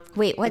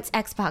Wait, what's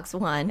Xbox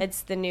One?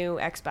 It's the new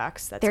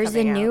Xbox that's There's a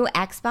coming out. new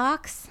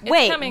Xbox?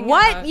 Wait, coming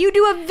what? out. You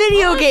do a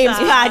video games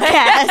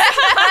podcast.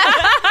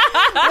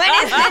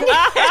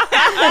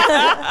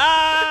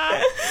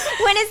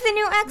 When is the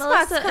new Xbox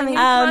Melissa, coming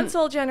the out?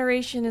 console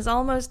generation is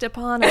almost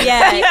upon us.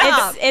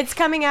 Yeah, it's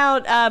coming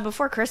out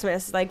before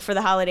Christmas, like for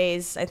the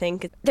holidays, I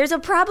think. There's a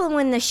problem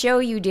when the show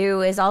you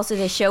do is also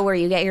the show where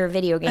you get your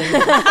video games.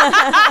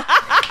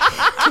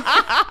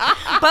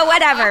 But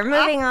whatever,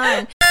 moving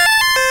on.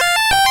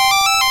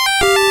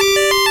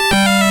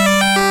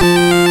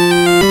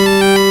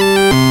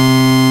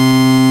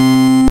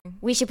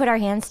 We should put our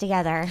hands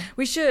together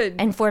We should.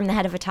 and form the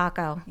head of a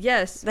taco.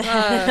 Yes. A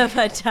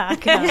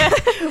taco.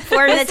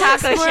 Form the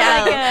taco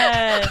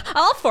shell.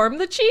 I'll form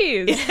the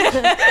cheese.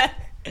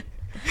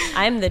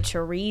 I'm the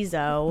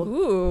chorizo.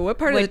 Ooh, what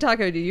part of the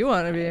taco do you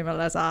want to be,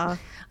 Melissa?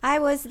 I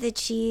was the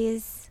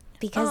cheese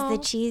because the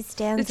cheese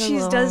stands The alone.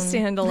 cheese does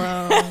stand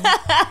alone.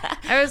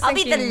 I was I'll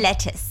be thinking, the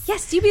lettuce.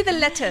 Yes, you be the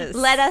lettuce.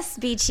 Let us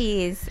be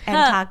cheese and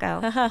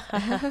taco.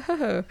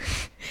 Oh.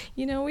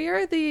 You know, we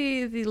are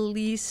the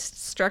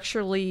least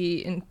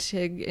structurally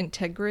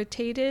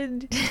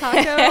integrated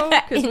taco.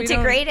 'Cause we don't-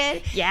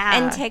 Integrated?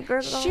 Yeah.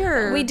 Integral?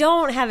 Sure. We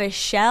don't have a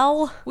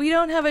shell, We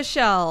don't have a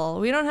shell.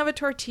 We don't have a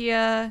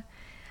tortilla.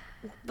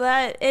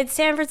 but it's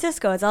San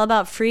Francisco. It's all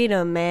about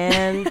freedom,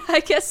 man.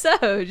 I guess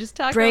so. Just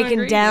taco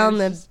Breaking down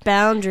the ingredients.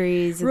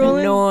 boundaries of the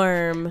Rolling-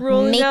 norm.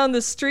 Rolling Make- down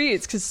the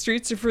streets because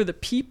streets are for the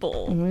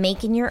people.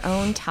 Making your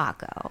own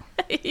taco.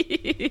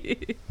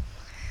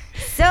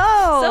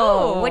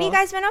 So, what have you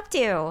guys been up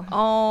to?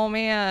 Oh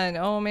man.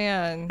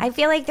 I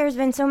feel like there's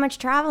been so much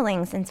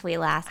traveling since we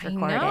last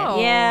recorded. know.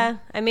 Yeah,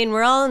 I mean,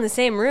 we're all in the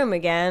same room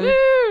again. Woo.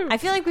 I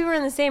feel like we were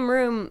in the same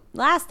room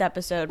last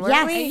episode, weren't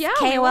Yes, we? Yeah,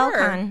 we KOL were.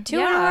 Con. Two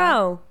in a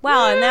row.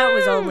 Wow, and that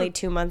was only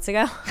 2 months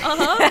ago.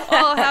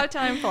 Oh, how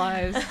time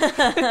flies.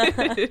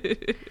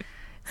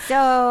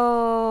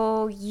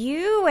 So,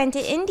 you went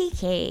to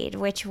Indiecade,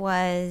 which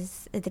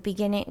was at the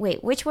beginning.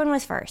 Wait, which one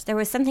was first? There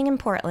was something in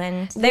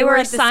Portland. They were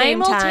at the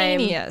same time.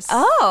 simultaneous.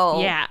 Oh.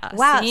 Yeah.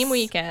 Wow. Same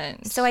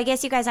weekend. So I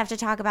guess you guys have to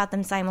talk about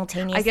them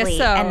simultaneously.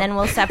 so. And then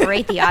we'll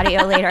separate the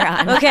audio later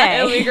on. Okay.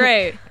 It'll be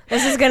great.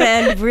 This is going to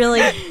end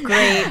really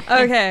great.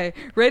 Okay,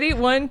 ready?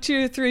 1,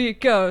 2, 3,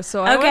 go.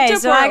 So I went Okay, to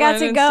so I got Portland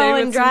to and go stayed and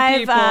with some drive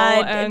people,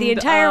 and, the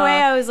entire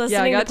way I was yeah,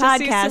 listening I to got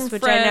see some podcasts,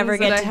 which I never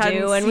friends get that I to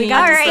do, hadn't and we seen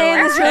got to All stay in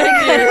right. this really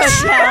good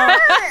hotel.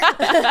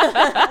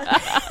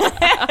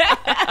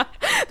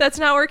 That's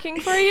not working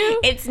for you?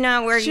 It's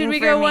not working. Should we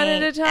for go me. one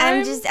at a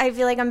time? I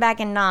feel like I'm back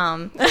in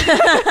Nam. Let's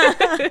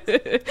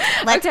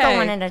go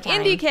one at a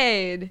time.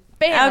 Indiecade.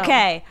 Bam.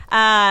 Okay.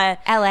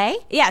 LA?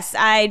 Yes,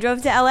 I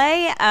drove to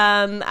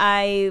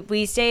LA.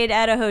 We stayed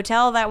at a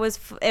hotel that was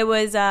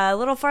a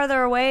little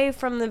farther away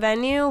from the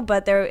venue,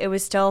 but it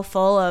was still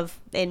full of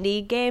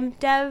indie game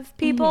dev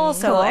people.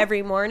 So Cool.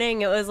 every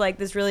morning it was like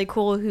this really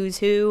cool who's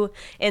who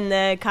in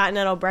the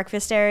Continental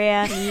breakfast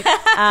area.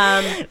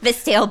 The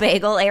stale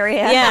bagel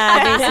area.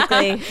 Yeah,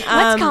 basically.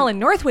 What's Colin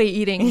Northway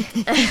eating?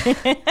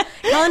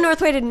 Colin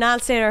Northway did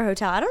not stay at our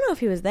hotel. I don't know if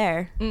he was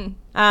there.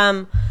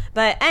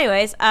 But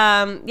anyways,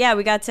 yeah,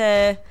 we got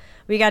to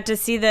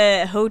see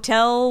the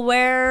hotel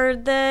where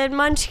the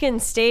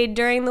Munchkins stayed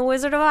during the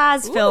Wizard of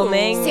Oz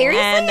filming.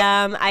 Seriously?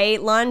 And I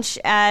ate lunch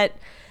at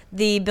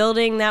the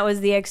building that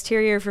was the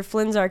exterior for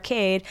Flynn's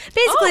Arcade.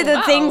 Basically, Oh, the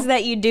wow. things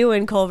that you do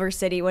in Culver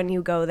City when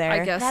you go there.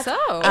 I guess Is so.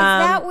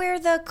 that where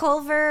the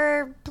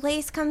Culver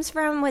place comes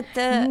from with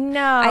the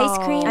ice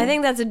cream? I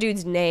think that's a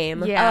dude's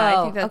name. Yeah, I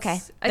Oh, think that's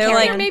okay. I They're think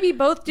like- they're maybe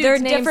both dudes' They're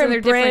names and different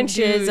they're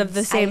branches dudes. of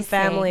the I same see.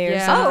 family or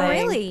Yeah. something. Oh,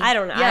 really? I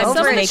don't know. Yeah, I some was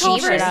of the making shit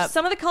Culvers, up.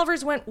 some of the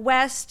Culvers went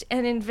west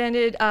and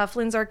invented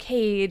Flynn's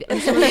Arcade,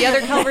 and some of the other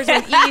Culvers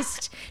went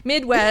east,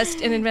 Midwest,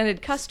 and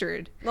invented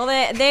custard Well,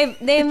 they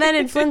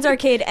invented Flynn's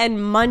Arcade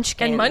and Munchkins.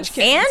 and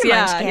Munchkins. And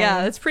yeah, Munchkins.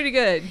 yeah, that's pretty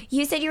good.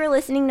 You said you were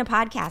listening to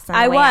podcasts on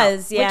I the way out.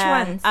 was, yeah.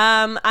 Which ones?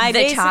 I The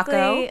basically,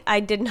 Taco? I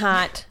did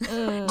not.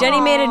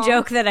 Jenny made a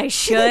joke that I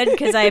should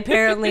because I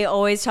apparently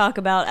always talk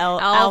about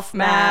Alf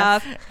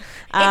Math. It's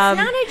not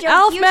a joke.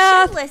 Alf You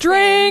Math, should listen.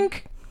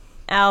 drink,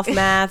 Alf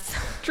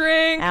Math.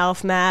 drink,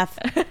 Alf Math.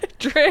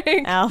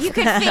 drink. Alf You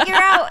could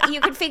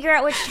Math. figure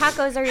out which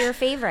tacos are your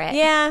favorite.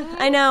 Yeah,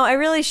 I know. I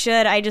really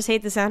should. I just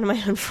hate the sound of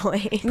my own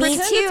voice. Me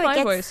Pretend too. it's my it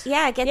gets, voice.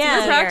 Yeah, it gets Yeah. easier.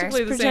 We're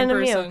practically the same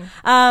Pretend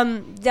I'm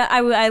you.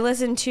 person. I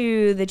listened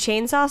to the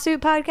Chainsaw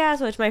Suit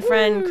podcast, which my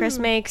friend Chris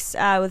makes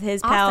with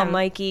his pal Awesome.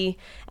 Mikey,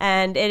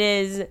 and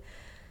it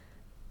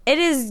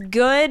is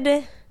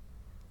good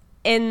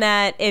in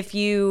that if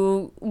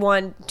you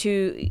want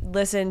to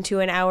listen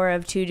to an hour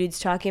of two dudes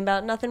talking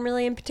about nothing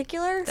really in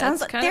particular.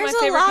 That's kind of there's my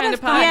a favorite lot kind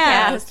of of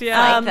podcast.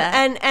 Yeah. like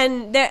that.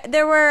 And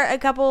there were a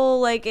couple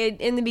like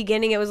in the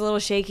beginning it was a little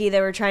shaky. They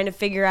were trying to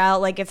figure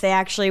out like if they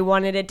actually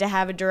wanted it to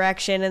have a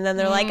direction, and then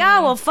they're like,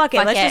 oh well, fuck it,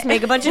 Fuck let's it. just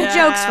make a bunch of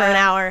jokes for an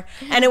hour,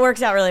 and it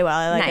works out really well.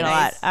 I like it a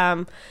Nice.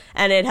 lot.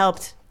 And it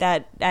helped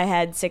that I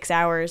had 6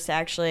 hours to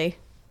actually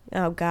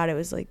oh God, it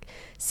was like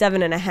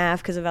 7.5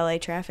 because of LA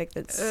traffic.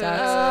 That sucks.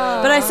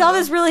 But I saw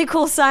this really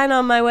cool sign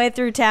on my way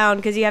through town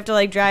because you have to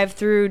like drive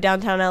through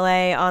downtown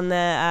LA on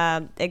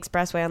the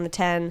expressway on the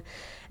 10.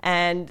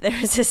 And there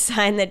was a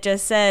sign that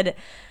just said,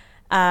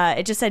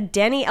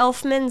 Danny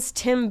Elfman's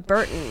Tim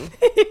Burton.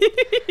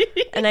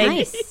 And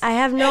Nice. I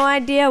have no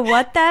idea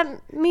what that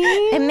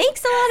means. It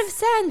makes a lot of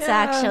sense,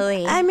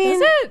 actually. I mean,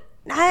 Is it?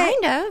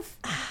 Kind of.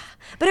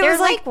 but it They're was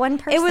like one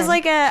It was person.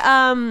 like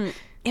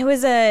it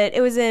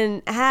was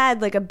an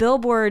ad, like a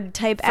billboard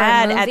type For a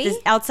ad at movie? this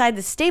outside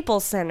the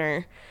Staples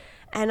Center.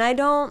 And I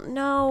don't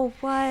know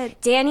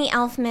what. Danny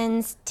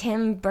Elfman's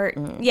Tim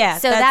Burton. Yeah,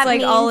 so that's that like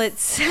means, all it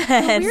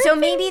said. So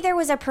maybe there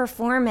was a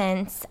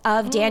performance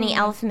of Danny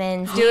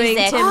Elfman's Doing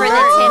music Tim for the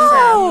Burton. Tim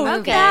Oh, Burton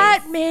movie.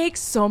 That makes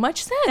so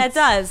much sense. That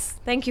does.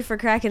 Thank you for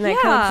cracking that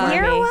Yeah. code for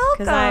You're me.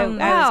 'cause I welcome. was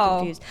Wow.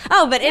 confused.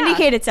 Oh, but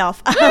Indicate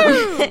itself.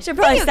 Should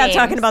probably Video stop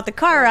talking games. about the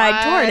car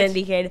ride toward What?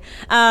 Indicate.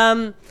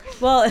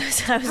 Well, I was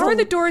How are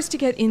the doors to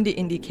get into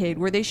Indiecade?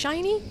 Were they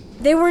shiny?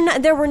 They were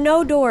not. There were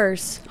no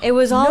doors. It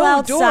was all No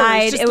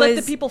outside. doors. Just it let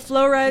was the people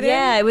flow right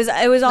Yeah, in. it was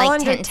all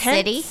Like under Tent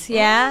tents. City?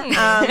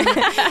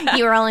 Yeah.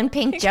 You were all in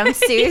pink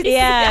jumpsuits.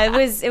 Yeah,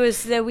 it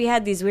was that we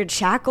had these weird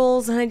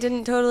shackles and I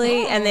didn't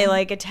totally and they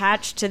like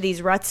attached to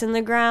these ruts in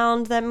the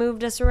ground that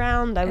moved us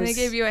around. And they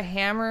gave you a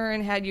hammer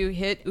and had you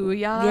hit Ouya's.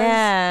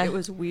 Yeah. It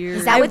was weird.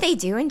 Is that what they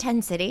do in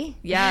Tent City?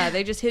 Yeah,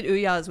 they just hit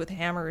Ouya's with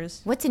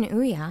hammers. What's an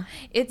Ouya?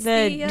 It's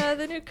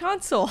the new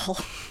console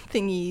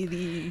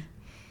thingy.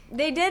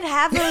 They did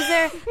have those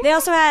there. They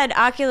also had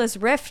Oculus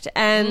Rift,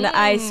 and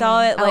I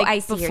saw it Oh, like I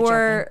see,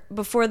 you're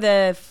before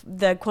the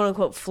quote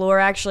unquote floor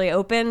actually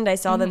opened. I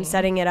saw them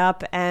setting it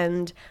up,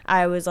 and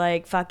I was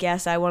like, "Fuck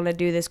yes, I want to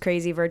do this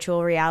crazy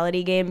virtual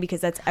reality game because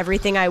that's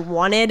everything I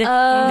wanted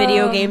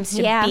video games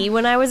to yeah. be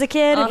when I was a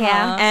kid."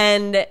 Yeah.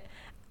 And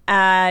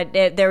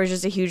there was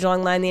just a huge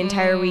long line the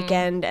entire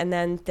weekend, and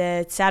then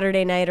the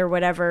Saturday night or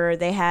whatever,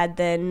 they had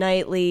the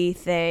nightly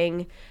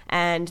thing,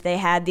 and they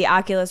had the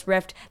Oculus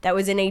Rift that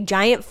was in a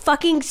giant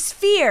fucking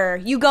sphere.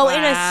 You go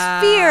in a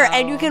sphere,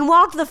 and you can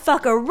walk the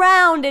fuck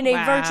around in a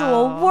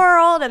virtual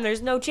world, and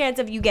there's no chance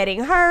of you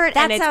getting hurt.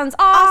 That and it's sounds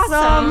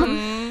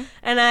awesome.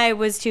 And I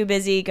was too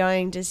busy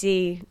going to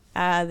see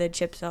the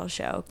Chipsell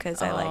show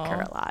because I like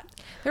her a lot.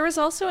 There was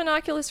also an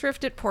Oculus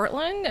Rift at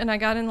Portland, and I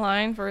got in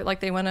line for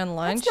they went on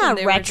lunch. That's not and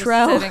they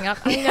retro. Were just setting up.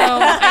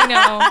 I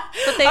know.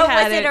 But they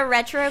had Was it a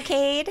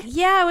retrocade?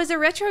 Yeah, it was a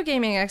retro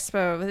gaming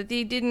expo.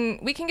 They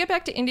didn't. We can get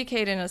back to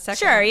Indiecade in a second.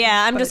 Sure,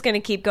 yeah. I'm but- just going to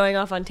keep going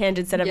off on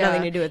tangents that have Yeah.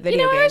 nothing to do with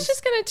video I games. was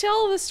just going to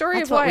tell the story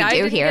That's of what why we I do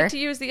didn't here. get to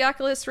use the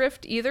Oculus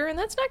Rift either, and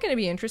that's not going to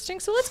be interesting.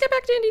 So let's get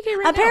back to Indiecade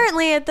right now.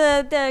 Apparently, at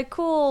the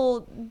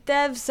cool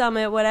dev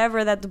summit,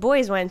 whatever that the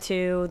boys went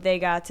to, they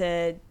got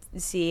to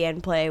see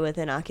and play with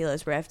an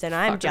Oculus Rift, and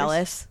I'm Fuckers.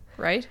 jealous.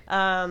 Right?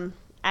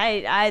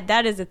 I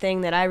that is a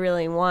thing that I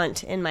really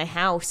want in my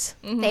house.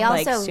 They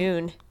like also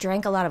soon.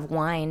 drank a lot of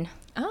wine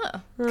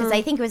Ah. because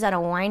I think it was at a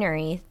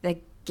winery, the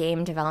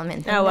game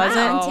development thing Oh, was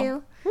they it?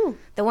 went to.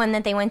 The one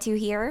that they went to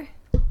here.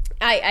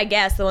 I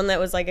guess the one that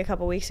was like a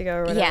couple weeks ago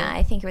or whatever. Yeah,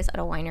 I think it was at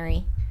a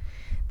winery.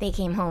 They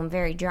came home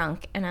very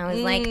drunk, and I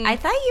was like, I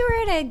thought you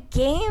were at a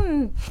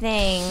game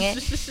thing.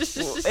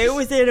 It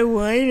was at a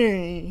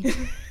winery.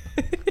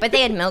 But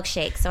they had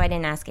milkshakes, so I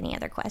didn't ask any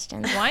other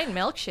questions Wine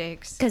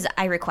milkshakes. because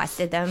I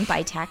requested them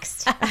by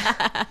text.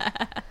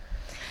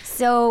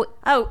 So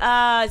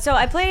So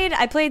I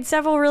played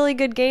several really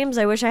good games.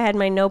 I wish I had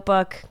my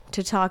notebook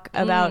to talk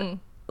about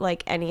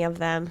like any of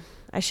them.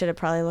 I should have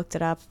probably looked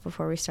it up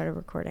before we started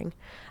recording.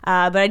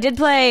 But I did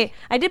play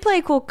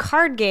a cool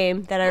card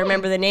game that I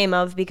remember the name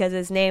of because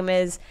its name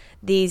is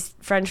These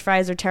French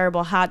Fries Are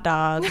Terrible Hot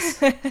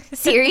Dogs.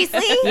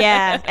 seriously?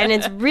 Yeah, and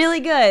it's really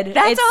good.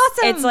 That's It's-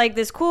 awesome. It's like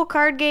this cool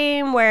card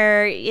game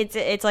where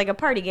it's like a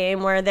party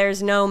game where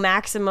there's no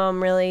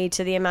maximum really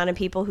to the amount of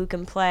people who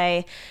can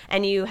play,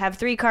 and you have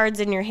 3 cards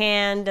in your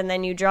hand, and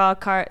then you draw a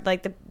card.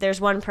 There's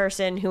one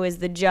person who is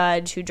the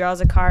judge who draws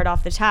a card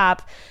off the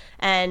top,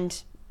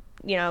 and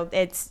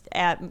it's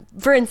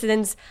for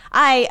instance,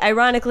 I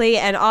ironically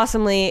and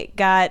awesomely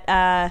got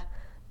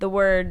the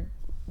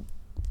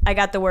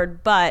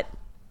word butt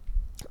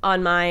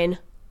on mine.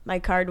 My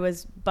card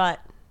was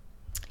butt.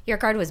 Your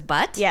card was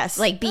butt? Yes.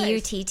 Like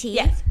B-U-T-T?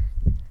 Yes.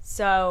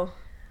 So,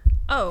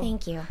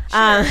 Thank you.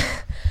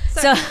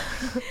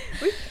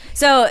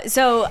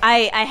 so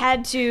I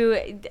had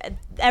to.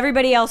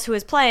 Everybody else who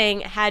was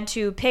playing had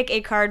to pick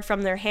a card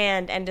from their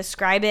hand and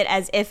describe it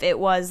as if it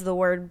was the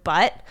word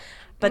butt,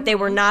 but they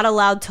were not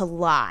allowed to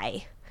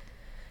lie.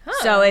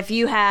 So if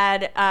you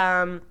had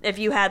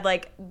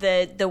like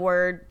the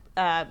word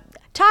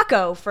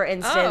taco, for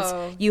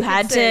instance, you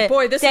had to say,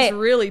 "Boy, this say, is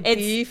really it's-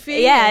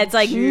 beefy Yeah, and it's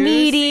like juicy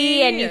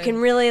meaty, and you and- can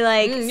really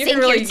like You Sink can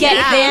really your get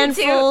teeth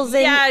handfuls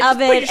into-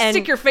 of it, and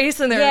stick your face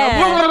in there.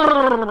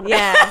 yeah,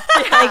 yeah.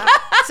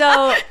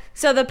 Like,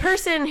 so the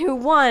person who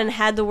won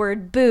had the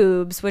word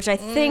boobs, which I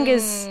think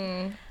is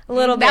A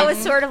little bit. That was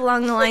sort of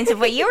along the lines of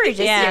what you were just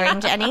Yeah.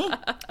 doing, Jenny.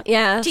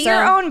 yeah. To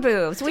your own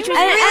boobs, which was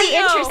really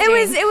interesting.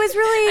 It was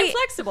really I'm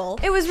flexible.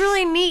 It was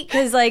really neat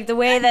because like the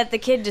way that the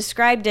kid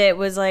described it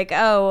was like,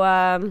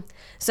 oh,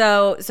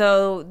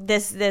 so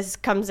this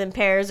comes in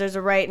pairs. There's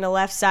a right and a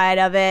left side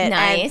of it.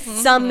 Nice. And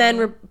some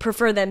men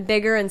prefer them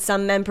bigger, and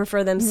some men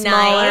prefer them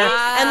smaller.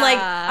 Nice. And like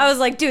I was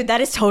like, dude, that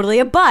is totally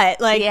a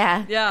butt. Like,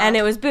 Yeah. Yeah. And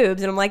it was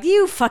boobs, and I'm like,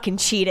 you fucking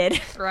cheated,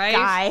 Right?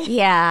 guy.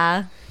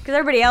 Yeah. Because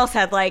everybody else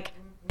had like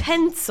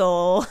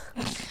pencil.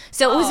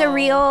 So it was a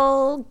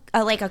real,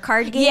 like a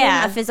card game,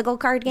 Yeah. a physical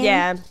card game.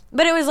 Yeah,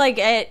 but it was like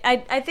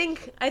I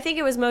think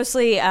it was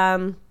mostly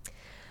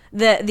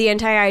the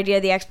entire idea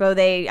of the expo.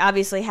 They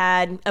obviously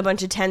had a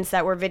bunch of tents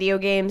that were video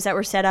games that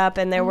were set up,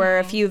 and there were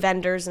a few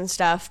vendors and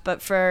stuff.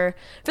 But for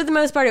the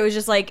most part, it was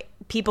just like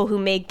people who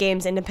make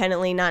games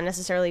independently, not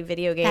necessarily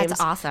video games. That's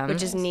awesome.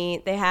 Which is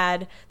neat.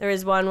 There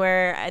was one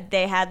where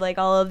they had like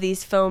all of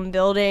these foam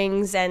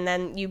buildings, and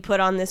then you put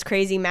on this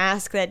crazy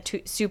mask that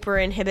super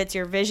inhibits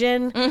your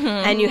vision,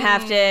 and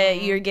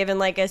you're given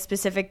like a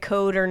specific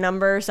code or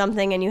number or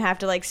something, and you have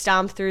to like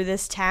stomp through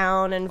this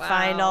town and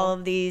find all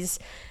of these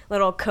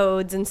little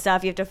codes and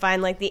stuff. You have to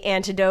find like the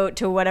antidote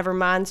to whatever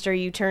monster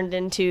you turned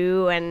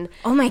into, and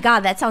Oh my God,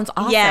 that sounds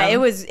awesome. yeah, it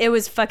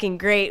was fucking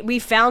great. We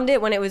found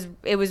it when it was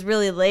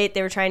really late.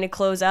 They were trying to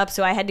close up,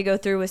 so I had to go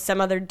through with some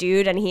other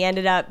dude, and he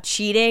ended up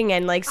cheating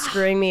and like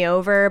screwing me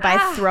over by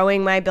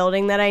throwing my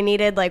building that I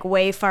needed like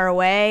way far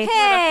away.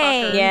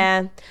 Hey.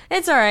 Yeah,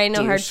 it's all right.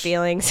 No hard Douche.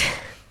 feelings.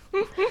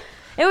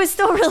 It was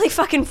still really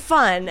fucking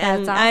fun,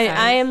 and That's I awesome.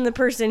 am the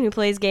person who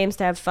plays games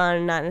to have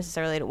fun, not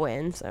necessarily to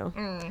win. So,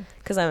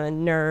 because I'm a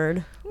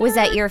nerd. Was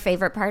that your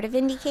favorite part of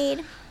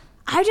Indiecade?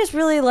 I just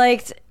really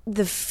liked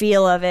the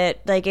feel of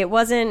it. Like it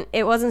wasn't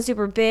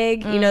super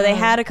big. You know, they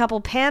had a couple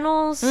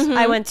panels.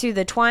 I went to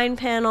the Twine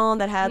panel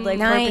that had like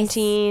Nice.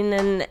 Porpentine,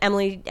 and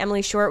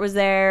Emily Short was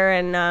there,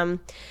 and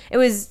it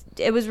was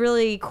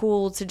really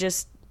cool to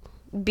just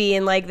be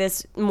in like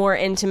this more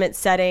intimate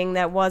setting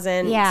that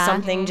wasn't Yeah.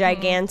 something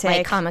gigantic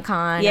Like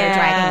Comic-Con or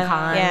Dragon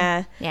Con?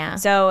 Yeah. Yeah.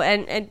 So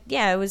and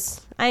yeah,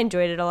 I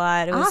enjoyed it a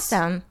lot. It was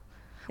Awesome.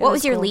 What was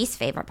was your cool. least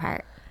favorite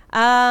part?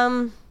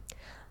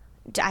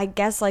 I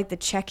guess like the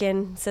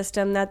check-in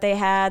system that they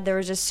had. There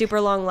was just super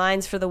long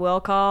lines for the will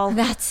call.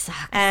 That sucks.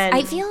 And-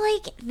 I feel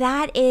like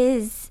that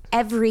is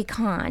every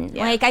con.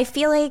 Like, I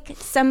feel like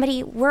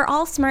we're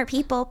all smart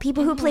people.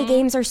 People who play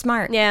games are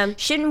smart. Yeah.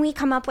 Shouldn't we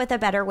come up with a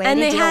better way And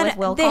to they deal with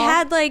will they call?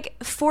 had like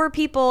 4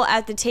 people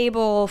at the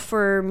table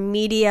for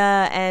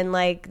media and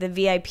like the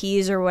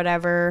VIPs or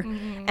whatever,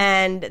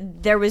 and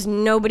there was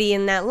nobody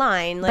in that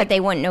line. Like, but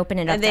they wouldn't open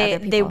it up to other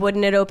people. They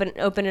wouldn't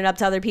open it up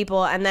to other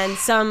people, and then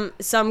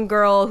some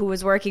girl who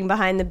was working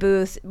behind the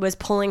booth was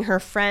pulling her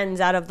friends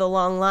out of the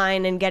long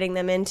line and getting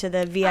them into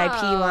the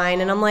VIP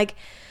line, and I'm like,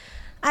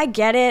 I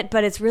get it,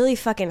 but it's really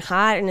fucking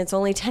hot and it's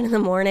only 10 in the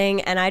morning,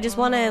 and I just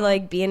want to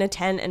like be in a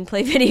tent and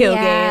play video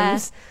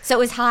games. So it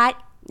was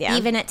hot Yeah.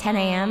 even at 10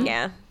 a.m.?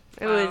 Yeah.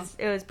 It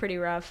was pretty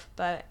rough,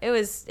 but it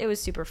was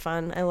super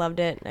fun. I loved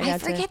it. I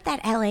forget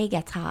that LA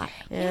gets hot.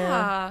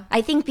 Yeah.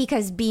 I think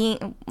because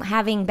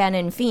having been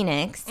in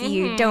Phoenix,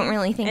 you don't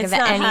really think It's of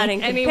not any. hot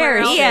in Anywhere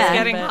else comparison. is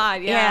getting but-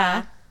 hot.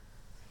 Yeah.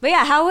 But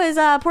yeah, how was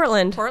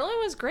Portland? Portland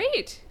was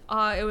great.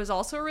 It was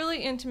also really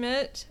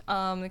intimate.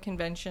 The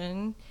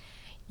convention.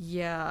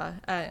 Yeah.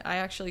 I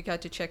actually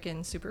got to check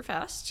in super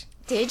fast.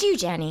 Did you,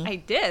 Jenny? I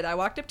did. I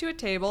walked up to a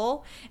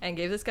table and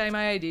gave this guy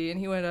my ID, and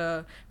he went,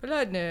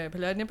 Paladna,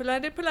 Paladna,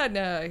 Paladna,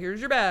 Paladna, here's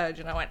your badge.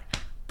 And I went,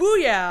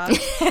 booyah.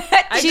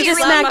 I She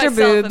just slapped smacked her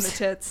myself in boobs. the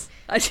tits.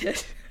 I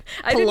did.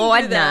 I didn't do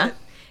Paladna. that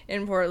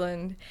in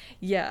Portland.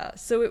 Yeah.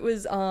 So it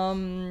was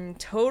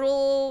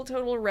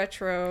total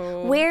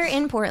retro. Where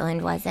in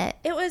Portland was it?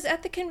 It was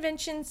at the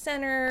convention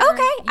center.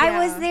 Okay, I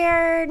Yeah. was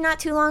there not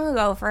too long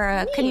ago for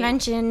a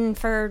convention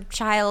for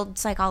child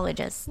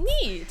psychologists.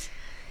 Neat.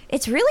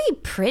 It's really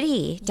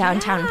pretty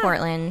downtown Yeah,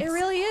 Portland. It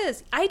really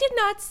is. I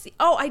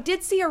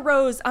did see a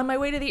rose on my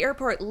way to the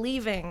airport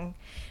leaving,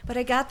 but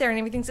I got there and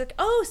everything's like,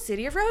 oh,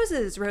 City of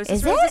Roses, roses,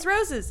 Is roses, it?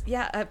 roses.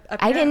 Yeah, I didn't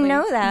apparently.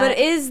 know that. But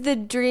is the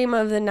dream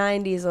of the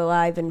 90s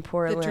alive in The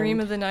Portland? dream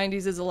of the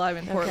 90s is alive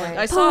in Portland.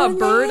 Okay. I saw a bird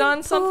Portland,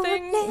 on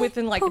something Portland,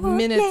 within like Portland.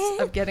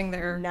 minutes of getting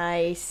there.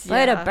 Nice.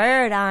 Put Yeah. a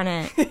bird on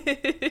it.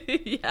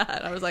 Yeah,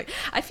 and I was like,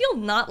 I feel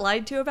not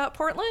lied to about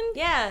Portland.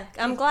 Yeah,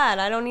 I'm glad.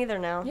 I don't either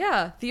now.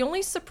 Yeah, the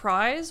only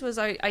surprise was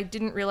I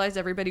didn't realize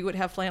everybody would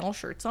have flannel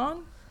shirts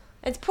on.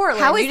 It's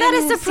Portland. How is You that a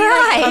didn't see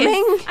that surprise?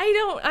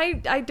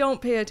 coming? I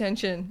don't pay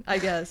attention, I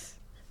guess.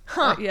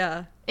 Huh.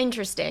 Yeah.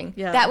 Interesting.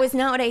 Yeah. That was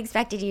not what I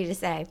expected you to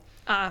say.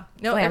 No,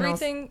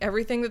 Flannels.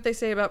 everything that they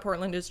say about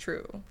Portland is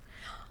true.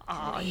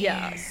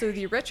 Yeah. So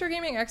the Retro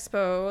Gaming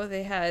Expo,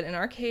 they had an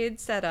arcade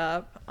set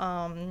up.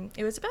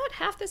 It was about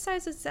half the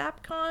size of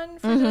ZapCon,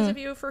 for those of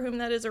you for whom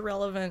that is a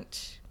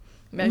relevant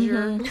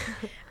measure.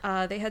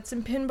 They had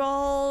some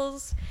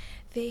pinballs.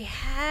 They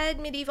had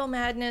Medieval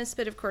Madness,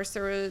 but of course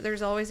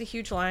there's always a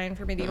huge line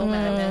for Medieval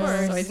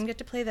Madness, so I didn't get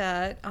to play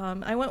that.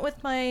 I went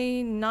with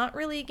my not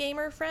really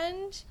gamer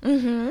friend,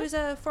 who's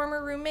a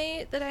former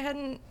roommate that I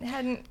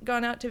hadn't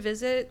gone out to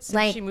visit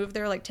since she moved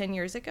there like 10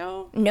 years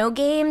ago. No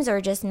games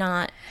or just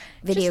not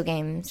video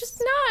games?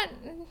 Just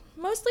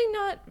mostly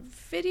not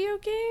video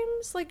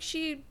games. Like,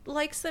 she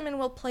likes them and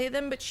will play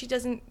them, but she's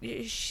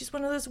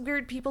one of those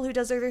weird people who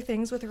does other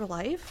things with her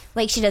life.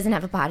 Like, she doesn't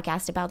have a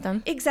podcast about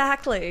them?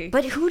 Exactly.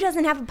 But who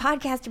doesn't have a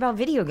podcast about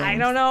video games? I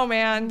don't know,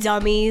 man.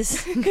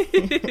 Dummies.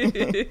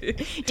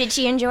 Did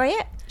she enjoy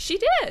it? She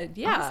did,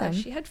 yeah. Awesome.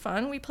 She had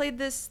fun. We played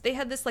they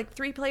had this like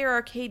 3-player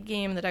arcade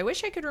game that I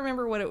wish I could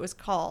remember what it was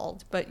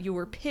called, but you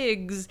were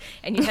pigs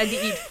and you had to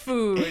eat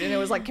food, and it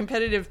was like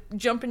competitive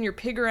jumping your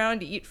pig around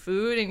to eat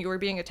food, and you were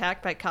being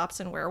attacked by cops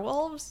and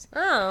werewolves.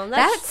 Oh,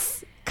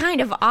 That's kind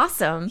of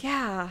awesome.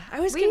 Yeah, I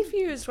was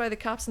confused why the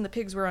cops and the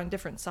pigs were on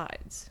different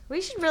sides.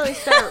 we should really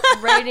start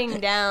writing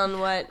down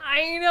what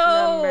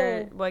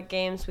what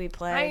games we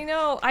play. I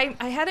know. I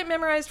had it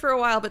memorized for a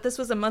while, but this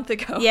was a month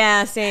ago.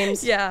 Yeah, same.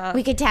 Yeah.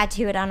 We could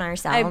tattoo it on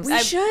ourselves. We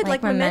should,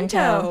 like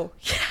Memento.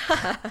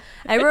 Yeah.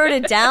 I wrote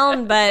it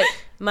down, but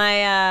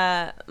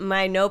my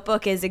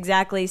notebook is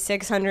exactly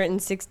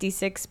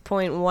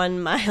 666.1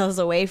 miles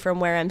away from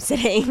where I'm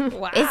sitting.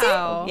 Wow. Is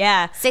it?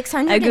 Yeah.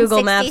 666? I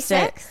Google Maps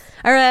it.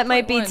 Or that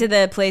might be 0.1. to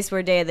the place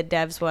where Day of the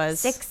Devs was.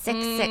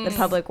 666. The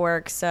public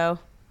works, so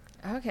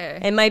Okay.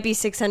 it might be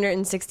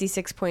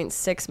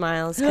 666.6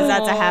 miles, because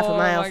that's a half a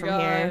mile my from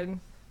God. here.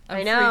 I'm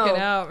I know. freaking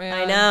out, man.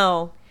 I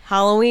know.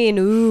 Halloween,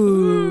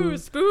 Ooh,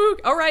 spook.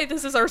 All right,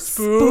 this is our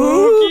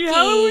spooky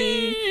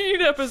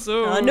Halloween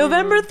episode. On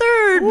November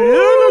 3rd.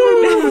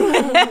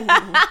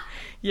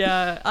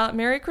 Yeah.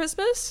 Merry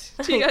Christmas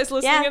to you guys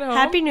listening Yeah, at home.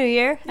 Happy New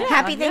Year.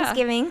 Happy yeah.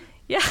 Thanksgiving.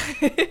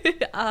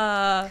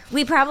 Yeah.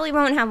 We probably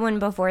won't have one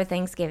before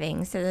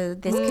Thanksgiving, so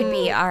this could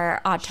be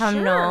our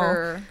autumnal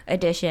Sure.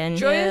 edition.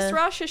 Joyous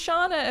Rosh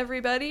Hashanah,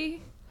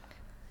 everybody.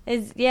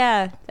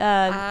 Yom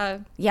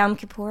Yom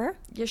Kippur?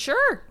 Yeah,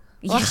 sure.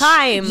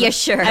 L'chaim. Yeah,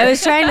 sure. I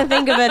was trying to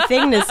think of a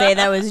thing to say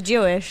that was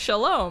Jewish.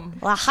 Shalom.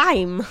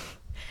 L'chaim.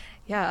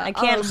 Yeah. I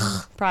can't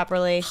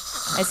properly.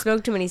 I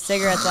smoked too many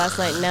cigarettes last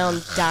night, and now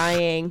I'm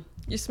dying.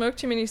 You smoked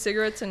too many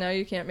cigarettes, and now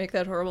you can't make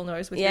that horrible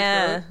noise with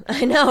Yeah, your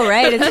throat. I know,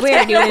 right? It's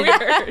weird.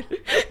 Weird.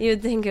 You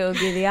would think it would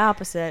be the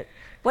opposite.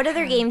 What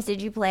other games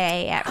did you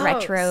play at Oh,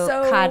 Retro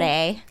so-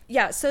 Kade?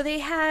 Yeah, so they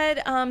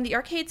had the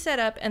arcade set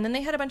up, and then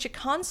they had a bunch of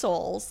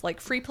consoles, like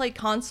free play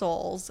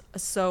consoles.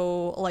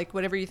 So, like,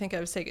 whatever you think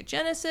of, Sega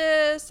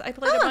Genesis, I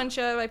played a bunch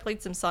of. I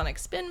played some Sonic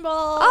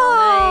Spinball.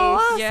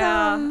 Oh, Nice.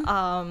 awesome.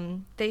 Yeah.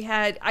 They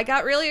had. I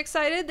got really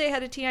excited. They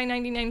had a TI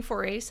 99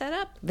 4A set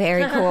up.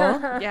 Very cool.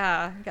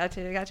 Yeah, got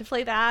to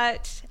play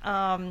that.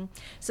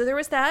 So there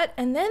was that,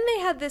 and then they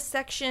had this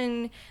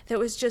section that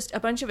was just a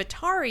bunch of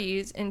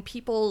Ataris and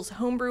people's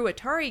homebrew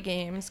Atari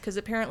games, because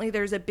apparently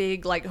there's a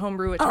big like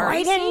homebrew Atari.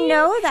 I didn't scene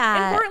know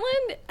that. in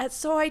Portland. And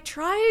so I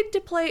tried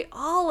to play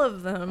all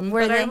of them,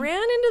 Were but I they-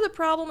 ran into the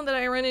problem that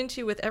I run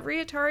into with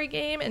every Atari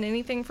game and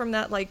anything from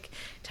that like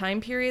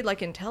time period,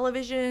 like in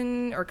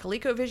Television or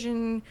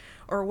ColecoVision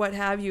or what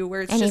have you,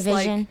 where it's just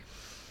Anyvision. like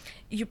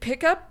you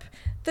pick up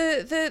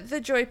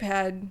the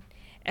joypad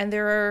and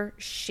there are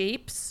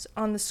shapes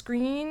on the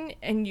screen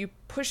and you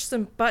push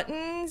some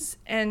buttons,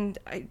 and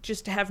I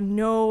just have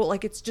no,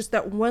 like, it's just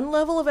that one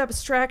level of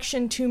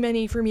abstraction too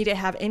many for me to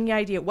have any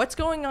idea what's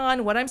going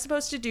on, what I'm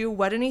supposed to do,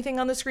 what anything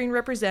on the screen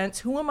represents.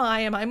 Who am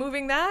I? Am I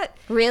moving that?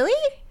 Really?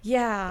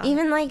 Yeah.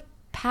 Even like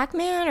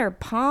Pac-Man or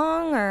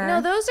Pong or...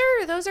 No,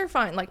 those are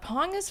fine. Like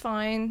Pong is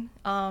fine.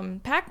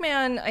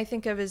 Pac-Man I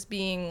think of as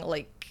being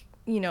like,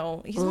 you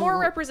know, he's more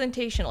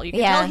representational. You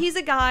can Yeah. tell he's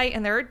a guy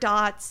and there are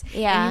dots.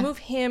 Yeah. And you move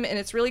him and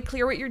it's really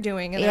clear what you're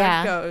doing, and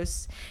Yeah. there it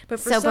goes.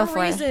 But So for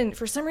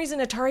before- some reason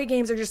Atari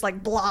games are just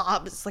like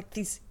blobs, like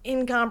these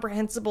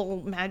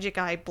incomprehensible magic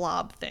eye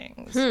blob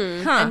things.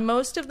 And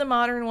most of the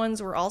modern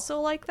ones were also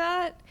like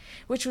that,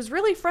 which was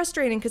really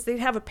frustrating because they'd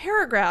have a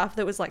paragraph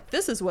that was like,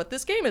 this is what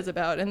this game is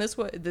about, and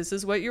this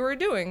is what you were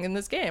doing in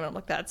this game. And I'm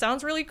like, that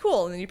sounds really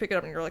cool. And then you pick it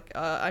up and you're like,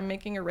 I'm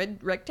making a red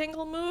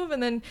rectangle move,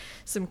 and then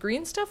some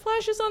green stuff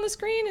flashes on the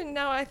screen, and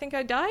now I think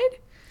I died.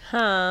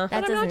 Huh. That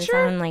I'm not doesn't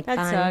sure. sound like That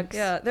fun. sucks.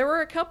 Yeah, there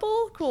were a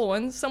couple cool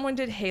ones. Someone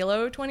did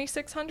Halo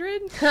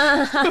 2600,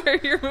 where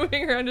you're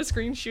moving around a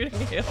screen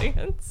shooting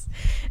aliens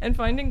and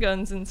finding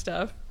guns and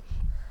stuff.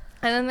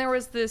 And then there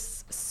was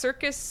this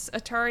Circus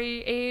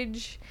Atari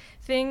Age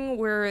thing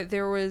where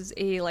there was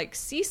a like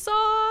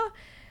seesaw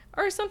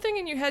or something,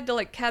 and you had to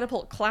like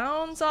catapult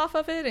clowns off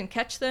of it and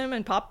catch them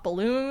and pop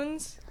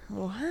balloons.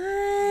 What?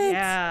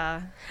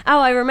 Yeah. Oh,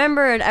 I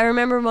remembered. I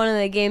remember one of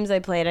the games I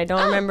played. I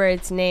don't remember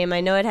its name.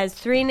 I know it has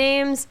 3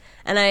 names,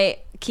 and I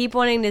keep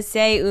wanting to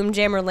say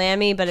Jammer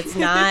Lammy, but it's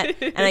not.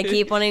 And I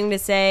keep wanting to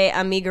say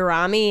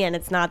Amigurumi, and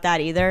it's not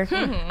that either.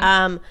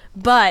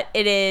 But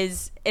it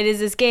is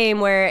this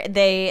game where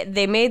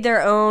they made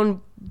their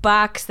own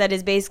box that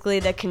is basically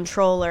the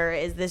controller.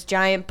 Is this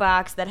giant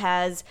box that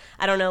has,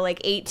 I don't know, like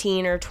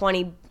 18 or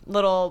 20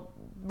 little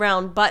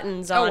round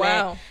buttons on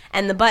wow. it.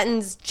 and the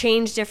buttons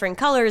change different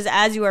colors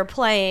as you are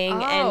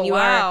playing. And you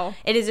are.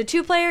 It is a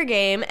 2-player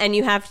game, and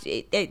you have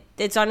to,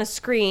 it's on a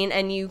screen,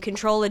 and you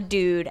control a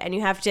dude, and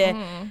you have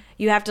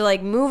to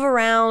like move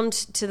around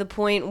to the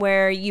point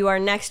where you are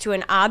next to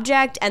an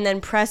object, and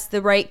then press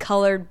the right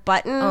colored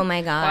button. Oh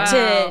my god!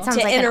 To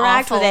like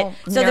interact with it.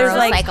 So there's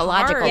like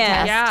psychological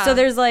test. Yeah. So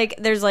there's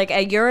like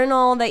a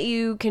urinal that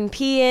you can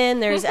pee in.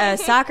 There's a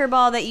soccer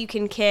ball that you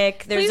can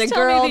kick. There's Please a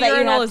tell girl me the that you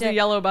urinal have is to. the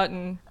yellow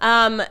button.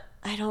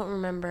 I don't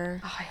remember.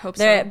 Oh, I hope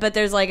so. But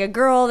there's like a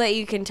girl that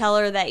you can tell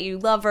her that you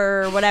love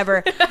her or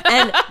whatever.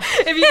 And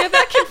if you get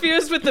that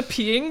confused with the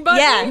peeing button,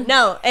 yeah,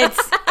 no, it's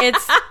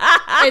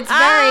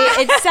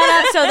set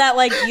up so that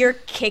like you're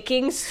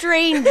kicking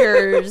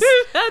strangers.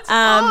 That's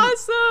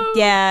awesome.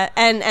 Yeah,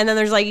 and then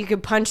there's like you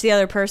could punch the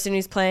other person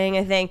who's playing,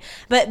 I think.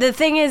 But the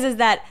thing is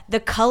that the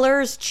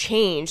colors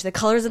change. The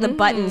colors of the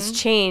buttons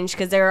change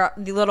because there are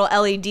the little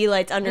LED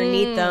lights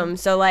underneath them.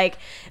 So like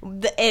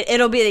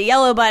it'll be the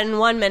yellow button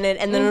 1 minute,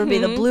 and then it'll be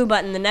the blue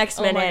button the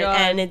next minute,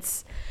 and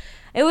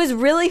it was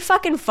really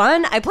fucking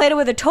fun. I played it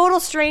with a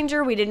total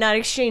stranger. We did not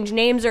exchange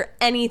names or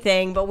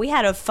anything, but we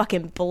had a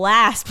fucking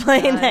blast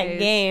playing that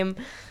game.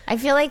 I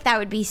feel like that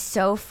would be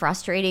so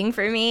frustrating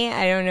for me.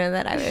 I don't know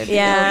that I would.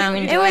 Yeah,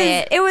 enjoy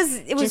it.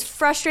 It was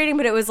frustrating,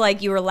 but it was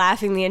like you were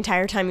laughing the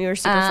entire time. You were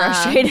super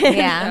frustrated.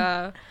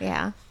 Yeah.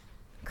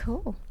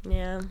 Cool.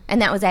 Yeah.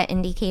 And that was at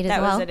Indiecade as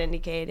well? That was at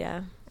Indiecade,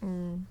 yeah.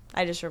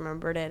 I just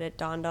remembered it. It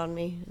dawned on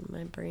me in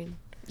my brain.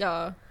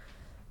 Yeah.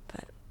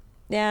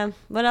 Yeah.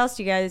 What else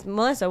do you guys...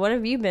 Melissa, what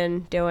have you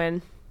been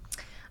doing?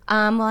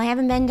 Well, I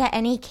haven't been to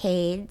any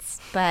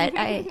Cades, but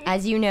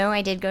as you know,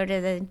 I did go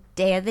to the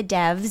Day of the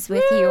Devs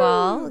with you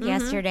all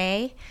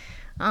yesterday.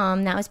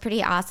 That was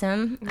pretty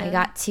awesome. Yeah. I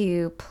got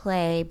to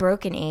play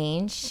Broken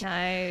Age.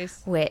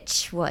 Nice.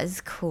 Which was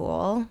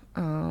cool.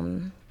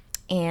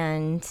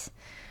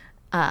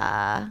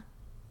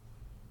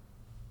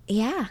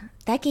 Yeah,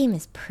 that game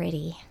is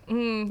pretty.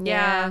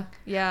 Yeah.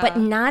 But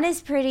not as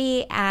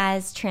pretty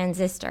as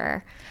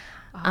Transistor.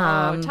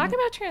 Talk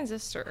about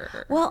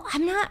Transistor. Well,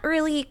 I'm not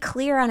really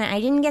clear on it.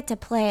 I didn't get to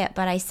play it,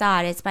 but I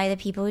saw it. It's by the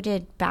people who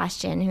did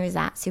Bastion, who is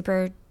that,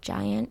 Super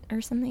Giant or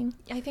something?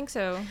 I think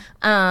so.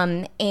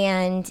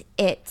 And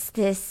it's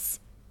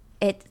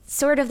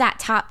sort of that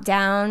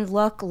top-down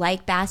look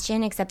like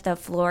Bastion, except the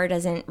floor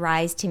doesn't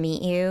rise to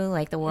meet you.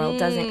 Like, the world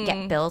doesn't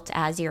get built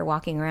as you're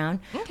walking around,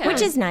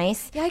 which is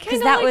nice. Yeah, I kind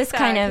of like that.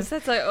 Kind of,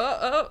 that's like,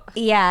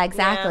 Yeah,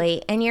 exactly.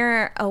 Yeah. And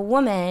you're a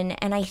woman,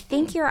 and I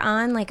think you're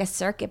on, like, a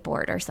circuit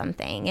board or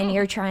something, and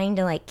you're trying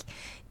to, like,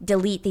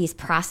 delete these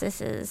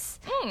processes,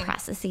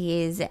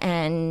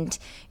 and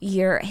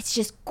it's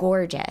just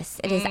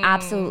gorgeous. It is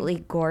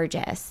absolutely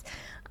gorgeous.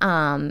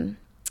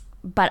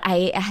 But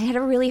I had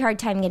a really hard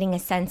time getting a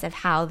sense of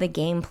how the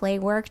gameplay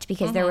worked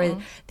because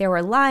there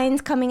were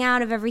lines coming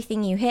out of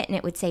everything you hit, and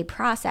it would say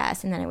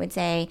process, and then it would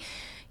say,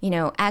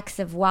 X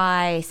of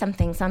Y,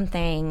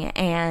 something.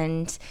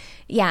 And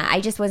yeah,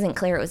 I just wasn't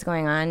clear what was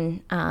going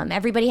on.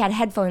 Everybody had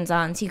headphones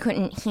on, so you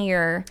couldn't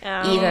hear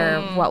either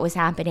what was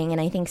happening.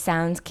 And I think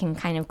sounds can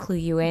kind of clue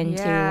you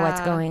into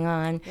what's going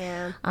on.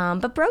 Yeah.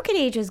 But Broken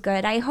Age was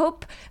good. I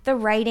hope the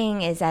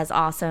writing is as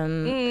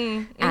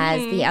awesome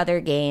as the other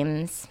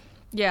games.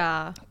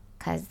 Yeah.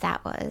 Because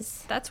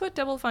that's what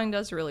Double Fine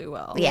does really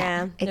well.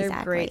 Yeah, exactly.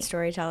 They're great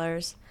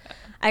storytellers.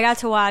 I got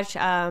to watch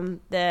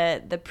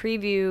the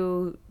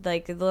preview,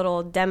 like the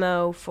little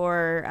demo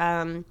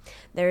for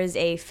there is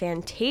a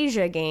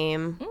Fantasia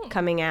game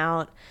coming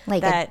out.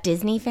 Like a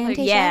Disney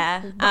Fantasia?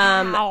 Yeah.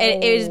 Wow.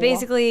 It was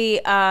basically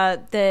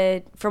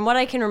from what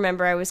I can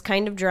remember, I was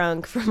kind of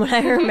drunk. From what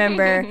I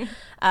remember,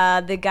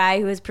 the guy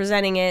who was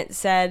presenting it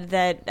said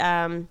that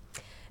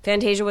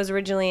Fantasia was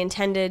originally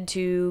intended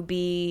to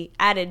be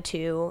added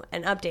to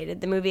and updated.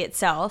 The movie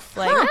itself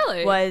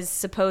was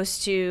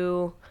supposed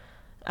to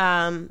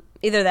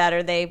either that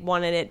or they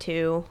wanted it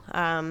to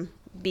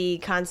be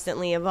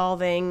constantly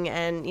evolving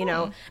and,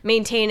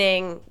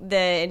 maintaining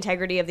the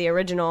integrity of the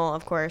original,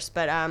 of course.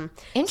 But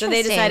so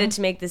they decided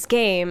to make this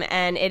game,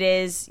 and it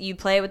is, you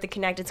play it with the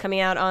Kinect. It's coming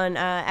out on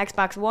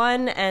Xbox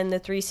One and the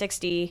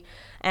 360.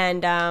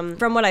 And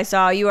from what I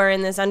saw, you are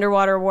in this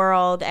underwater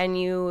world,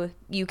 and you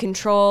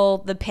control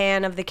the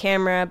pan of the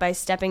camera by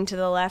stepping to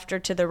the left or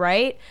to the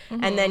right,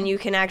 and then you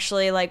can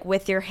actually, like,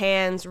 with your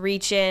hands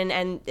reach in,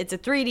 and it's a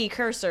 3D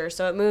cursor,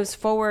 so it moves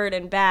forward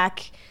and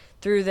back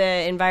through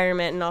the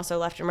environment and also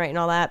left and right and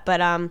all that. But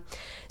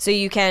so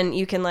you can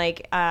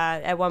like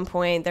at one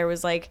point there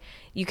was like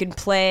you could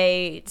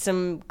play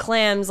some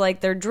clams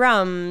like they're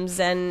drums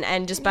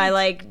and just by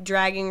like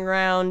dragging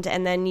around,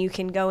 and then you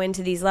can go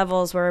into these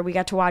levels where we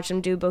got to watch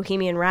them do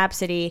Bohemian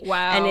Rhapsody.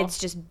 Wow. And it's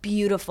just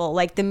beautiful.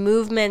 Like the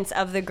movements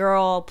of the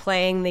girl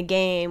playing the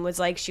game was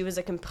like she was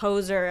a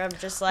composer of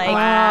just like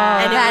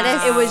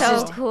and it was so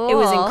just cool. It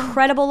was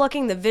incredible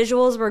looking. The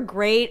visuals were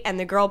great, and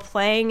the girl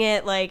playing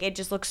it, like it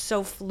just looks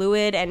so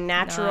fluid and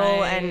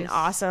natural and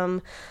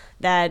awesome.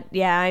 That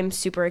I'm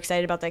super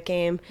excited about that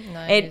game.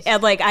 Nice.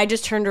 It like I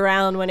just turned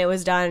around when it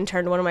was done,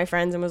 turned to one of my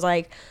friends and was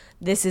like,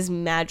 this is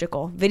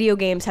magical. Video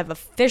games have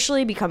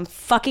officially become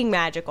fucking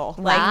magical.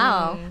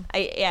 Wow.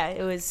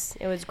 It was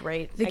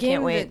great. The I game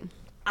can't wait. that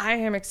I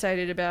am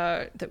excited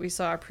about that we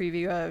saw a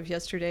preview of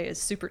yesterday is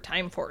Super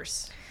Time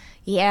Force.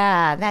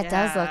 Yeah, that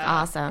does look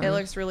awesome. It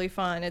looks really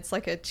fun. It's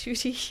like a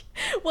 2D.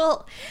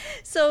 Well,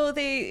 so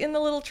they, in the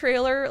little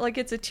trailer, like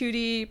it's a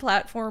 2D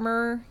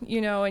platformer,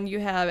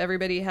 and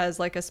everybody has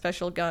like a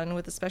special gun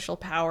with a special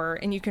power,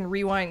 and you can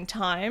rewind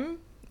time.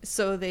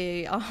 So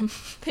they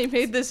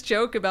made this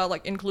joke about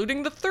like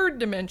including the third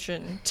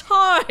dimension,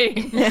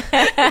 time,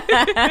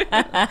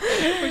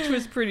 which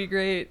was pretty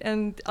great.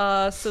 And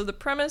so the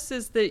premise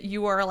is that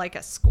you are like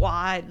a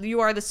squad. You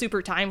are the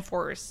Super Time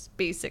Force,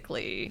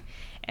 basically.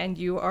 And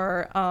you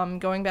are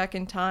going back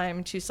in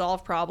time to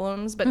solve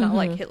problems, but not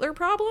like Hitler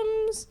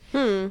problems.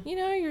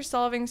 You're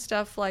solving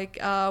stuff like,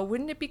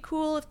 wouldn't it be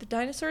cool if the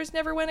dinosaurs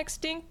never went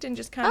extinct and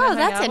just kind of hung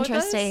that's out with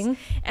interesting. us?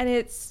 And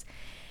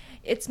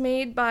it's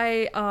made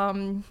by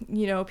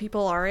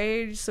people our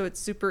age, so it's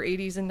super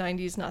 80s and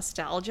 90s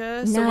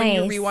nostalgia. So when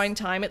you Nice. rewind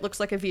time, it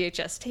looks like a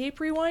VHS tape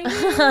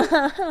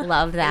rewinding.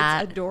 Love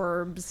that. It's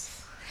adorbs.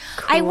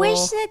 I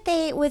wish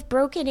that with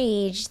Broken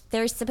Age,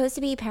 there's supposed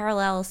to be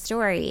parallel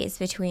stories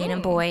between a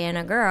boy and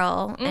a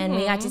girl, and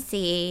we got to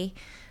see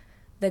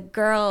the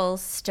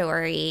girl's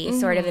story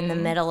sort of in the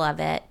middle of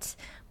it,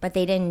 but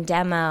they didn't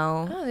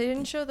demo Oh, they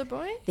didn't show the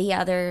boy? the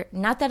other.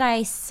 Not that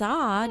I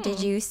saw.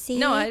 Did you see?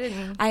 No, I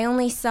didn't. I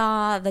only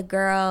saw the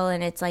girl,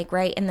 and it's like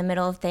right in the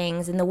middle of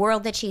things. And the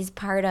world that she's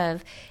part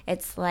of,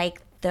 it's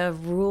like the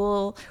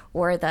rule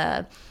or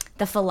the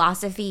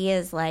philosophy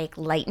is like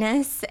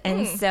lightness,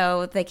 and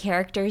so the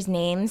characters'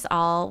 names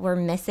all were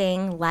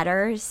missing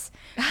letters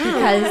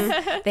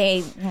because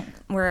they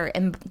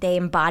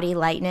embody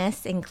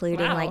lightness,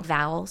 including Wow. like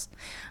vowels,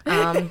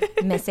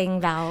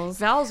 missing vowels.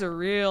 Vowels are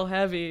real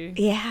heavy.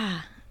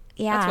 Yeah.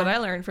 That's what I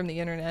learned from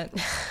the internet.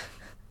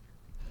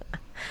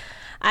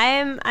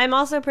 I'm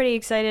also pretty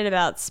excited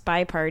about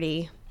Spy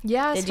Party.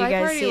 Yeah, Did Spy you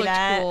guys Party see looked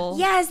that? cool.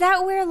 Yeah, is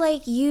that where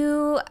like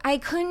I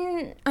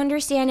couldn't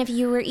understand if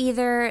you were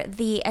either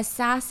the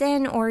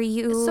assassin or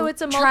you So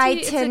it's a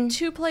tried to it's a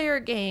two-player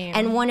game,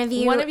 and one of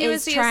you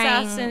is the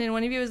trying- assassin and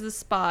one of you is the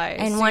spy.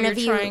 and so one you're of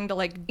you- trying to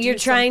like do You're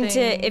trying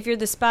something. to, if you're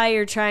the spy,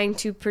 you're trying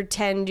to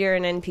pretend you're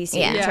an NPC.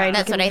 Yeah, You're trying to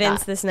that's what I convince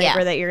thought. the sniper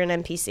Yeah. that you're an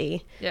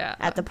NPC Yeah.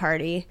 at the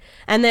party.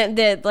 And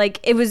that like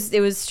it was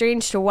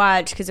strange to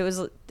watch because it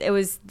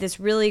was this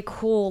really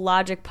cool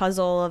logic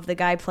puzzle of the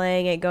guy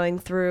playing it going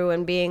through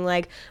and being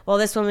like, well,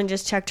 this woman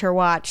just checked her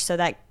watch, so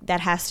that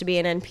has to be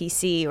an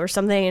NPC or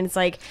something. And it's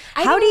like,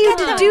 how do you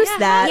deduce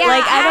that? Yeah,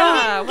 like I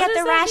what don't get does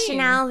the that mean?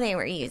 rationale they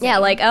were using. yeah,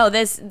 like, oh,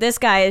 this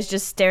guy is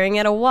just staring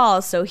at a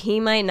wall, so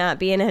he might not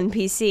be an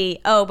NPC.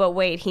 Oh, but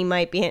wait, he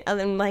might be.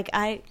 I'm like,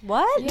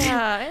 what?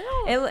 Yeah,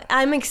 I know.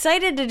 I'm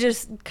excited to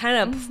just kind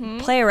of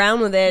play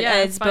around with it Yeah,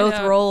 as find both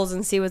out. roles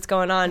and see what's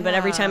going on. But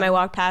every Yeah. time I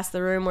walk past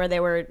the room where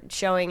they were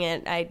showing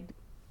it,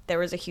 there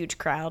was a huge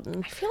crowd.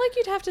 And I feel like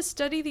you'd have to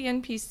study the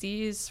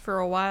NPCs for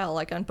a while,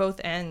 like on both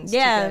ends,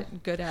 Yeah. to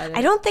get good at it.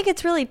 I don't think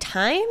it's really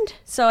timed.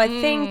 So I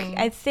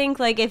think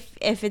like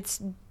if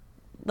it's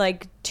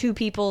like two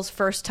people's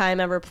first time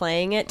ever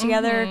playing it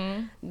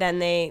together, then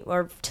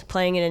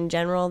playing it in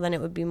general, then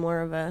it would be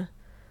more of a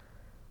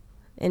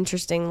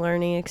interesting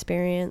learning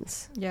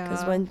experience. Yeah.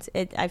 Because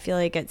I feel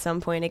like at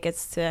some point it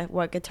gets to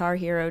what Guitar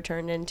Hero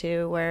turned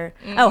into, where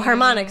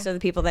Harmonix are the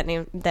people that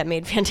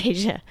made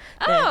Fantasia.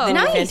 The new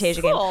nice.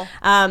 Fantasia Cool. game.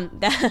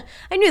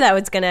 I knew that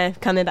was gonna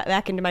come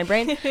back into my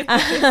brain.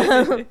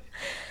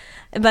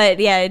 But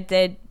yeah,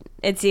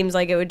 it seems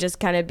like it would just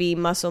kind of be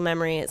muscle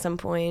memory at some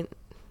point,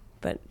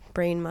 but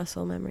brain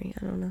muscle memory.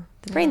 I don't know.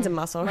 The brain's a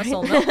muscle, right?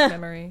 Muscle milk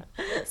memory.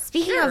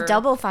 Speaking Sure. of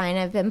Double Fine,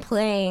 I've been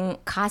playing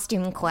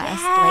Costume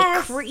Quest like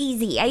Yes!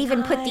 crazy. I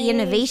even put the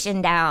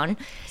innovation down,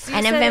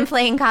 and you I've been said-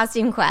 playing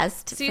Costume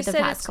Quest So you for the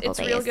said past couple it's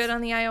days. real good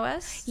on the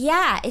iOS?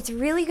 Yeah, it's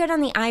really good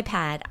on the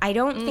iPad. I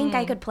don't think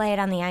I could play it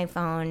on the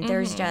iPhone.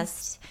 There's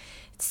just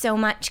so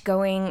much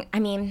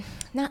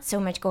not so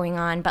much going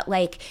on, but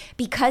like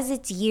because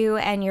it's you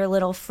and your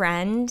little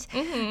friend,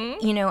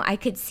 I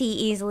could see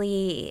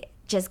easily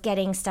just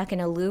getting stuck in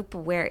a loop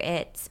where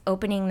it's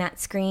opening that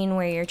screen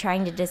where you're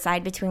trying to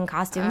decide between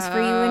costumes for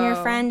you and your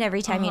friend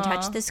every time you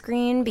touch the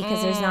screen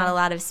because there's not a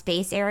lot of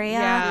space area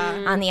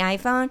on the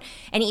iPhone.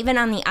 And even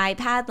on the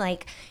iPad,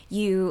 like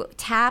you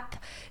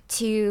tap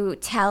to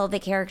tell the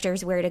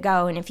characters where to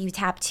go, and if you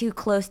tap too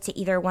close to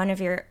either one of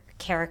your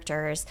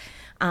characters,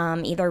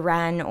 either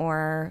Ren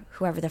or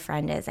whoever the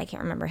friend is, I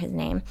can't remember his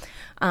name,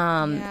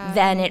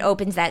 then it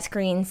opens that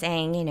screen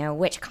saying,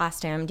 which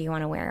costume do you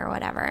want to wear or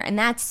whatever. And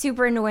that's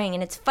super annoying.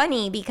 And it's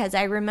funny because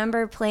I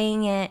remember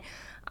playing it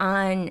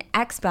on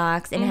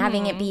Xbox and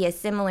having it be a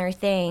similar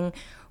thing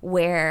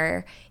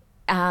where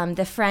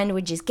the friend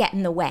would just get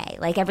in the way.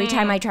 Like every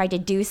time I tried to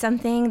do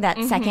something, that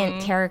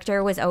second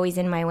character was always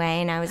in my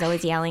way and I was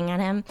always yelling at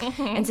him.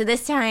 And so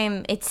this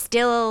time it's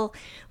still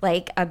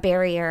like a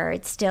barrier.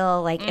 It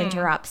still like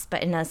interrupts,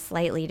 but in a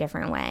slightly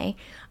different way.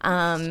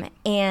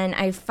 And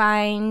I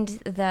find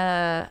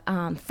the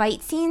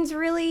fight scenes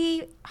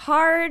really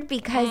hard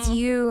because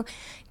you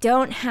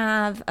don't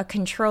have a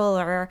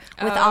controller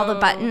with all the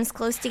buttons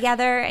close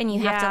together, and you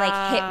have to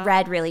like hit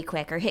red really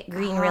quick or hit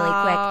green really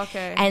quick.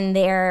 Okay. And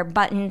they're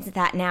buttons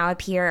that now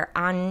appear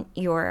on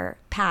your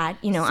pad,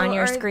 you know, on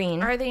your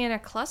screen. Are they in a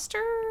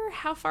cluster?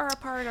 How far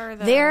apart are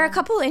they? They're a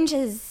couple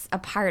inches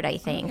apart, I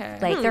think. Okay.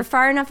 Like they're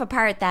far enough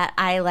apart that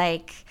I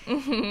like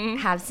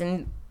have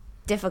some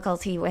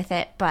difficulty with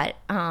it, but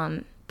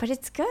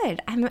it's good.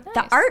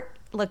 The art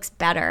looks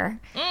better.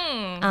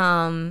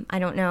 I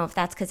don't know if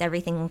that's because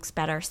everything looks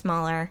better,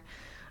 smaller,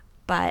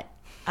 but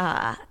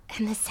and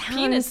the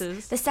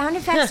Penises. the sound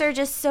effects are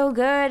just so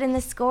good, and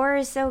the score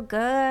is so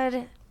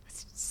good.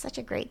 It's such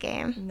a great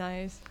game,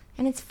 Nice.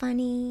 and it's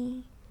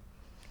funny.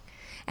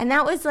 And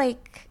that was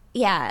like,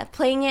 yeah,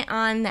 playing it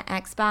on the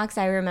Xbox.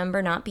 I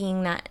remember not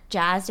being that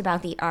jazzed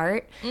about the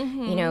art,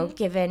 you know,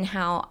 given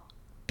how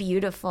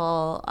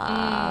beautiful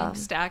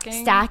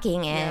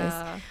stacking is.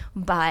 Yeah.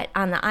 But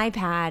on the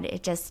iPad,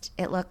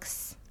 it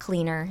looks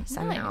cleaner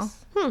somehow.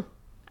 Nice.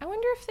 I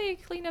wonder if they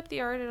cleaned up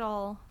the art at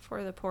all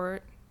for the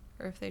port,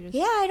 or if they just...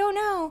 Yeah, I don't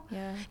know.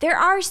 Yeah. There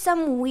are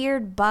some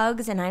weird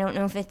bugs, and I don't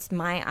know if it's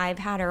my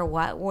iPad or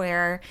what,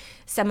 where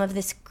some of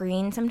the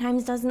screen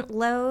sometimes doesn't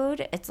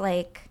load. It's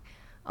like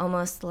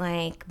almost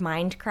like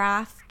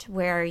Minecraft,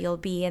 where you'll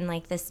be in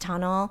like this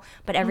tunnel,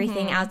 but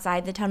everything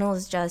outside the tunnel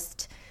is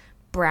just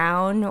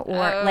brown, or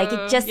like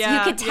it just, you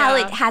could tell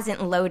it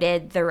hasn't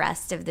loaded the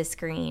rest of the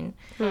screen.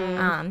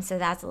 So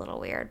that's a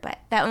little weird, but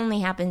that only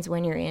happens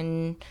when you're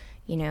in,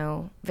 you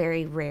know,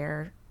 very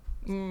rare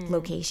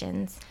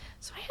locations.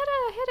 So I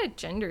had a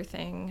gender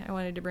thing I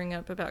wanted to bring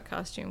up about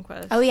Costume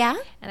Quest. Oh yeah?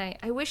 And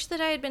I wish that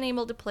I had been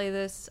able to play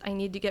this. I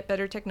need to get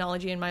better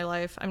technology in my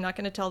life. I'm not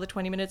going to tell the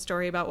 20-minute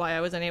story about why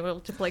I was unable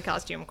to play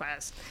Costume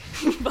Quest.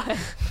 But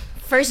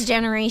First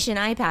generation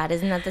iPad,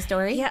 isn't that the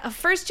story? yeah, a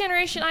first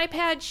generation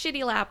iPad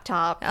shitty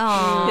laptop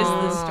Aw.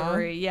 is the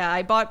story. Yeah,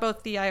 I bought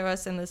both the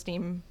iOS and the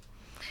Steam.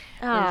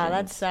 Ah,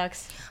 that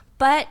sucks.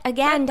 But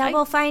again, But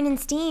Double Fine and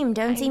Steam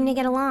don't seem to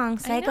get along.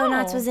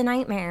 Psychonauts know. was a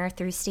nightmare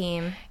through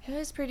Steam. It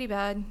was pretty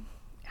bad.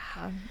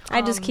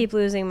 I just keep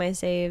losing my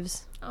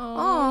saves.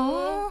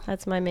 Oh,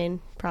 That's my main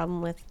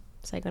problem with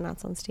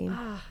Psychonauts on Steam.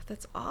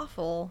 That's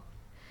awful.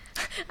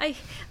 I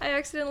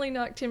accidentally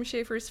knocked Tim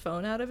Schafer's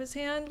phone out of his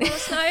hand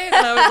last night, and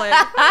I was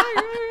like,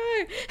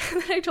 "Ah."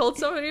 And then I told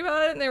somebody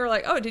about it, and they were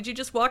like, "Oh, did you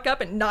just walk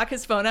up and knock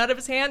his phone out of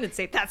his hand and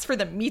say that's for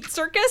the meat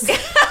circus?"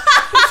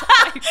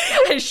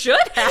 I should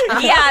have.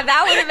 yeah,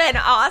 that would have been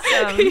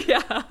awesome.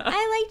 Yeah.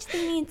 I liked the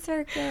meat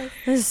circus.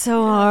 It's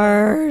so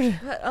hard.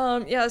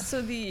 But, yeah.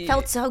 So the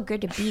Felt so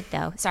good to beat,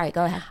 though. Sorry,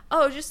 go ahead.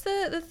 just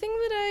the thing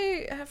that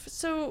I have.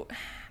 So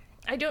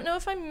I don't know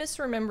if I'm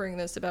misremembering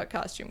this about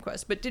Costume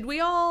Quest, but did we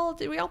all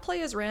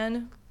play as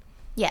Ren?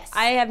 Yes.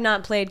 I have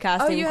not played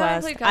Costume you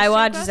haven't Quest. played I Costume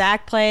watched Quest?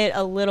 Zach play it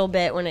a little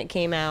bit when it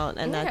came out,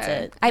 and that's Okay.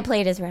 it. I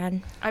played as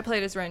Ren. I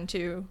played as Ren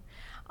too.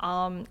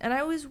 And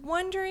I was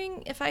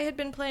wondering if I had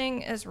been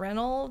playing as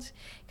Reynold,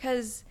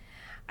 because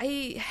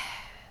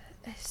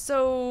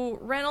so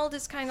Reynold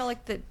is kind of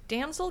like the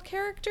damsel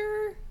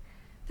character.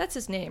 That's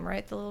his name,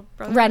 right? The little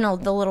brother?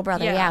 Reynold, the little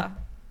brother, yeah.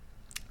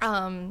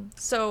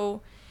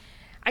 So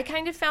I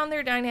kind of found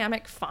their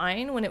dynamic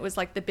fine when it was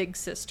like the big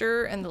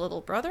sister and the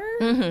little brother.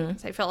 So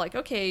I felt like,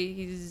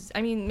 okay,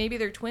 maybe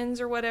they're twins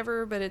or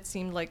whatever, but it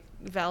seemed like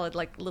valid,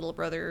 like little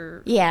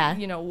brother, Yeah.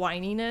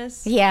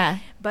 whininess. Yeah.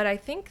 But I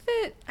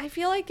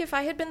feel like if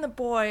I had been the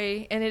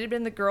boy and it had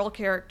been the girl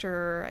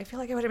character, I feel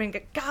like I would have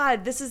been,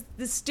 God, this is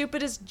the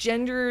stupidest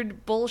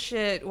gendered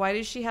bullshit. Why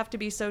does she have to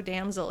be so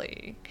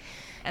damsel-y?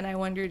 And I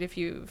wondered if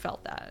you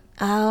felt that.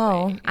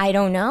 Oh, I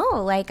don't know.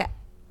 Like,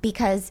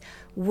 because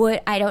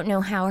I don't know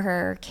how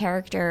her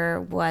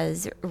character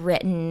was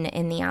written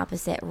in the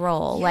opposite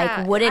role. Yeah,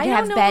 like, would it I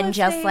have don't know been if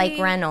just like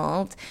they-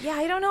 Reynold? Yeah,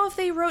 I don't know if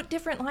they wrote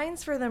different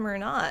lines for them or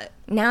not.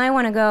 Now I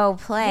want to go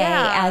play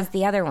Yeah. as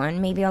the other one.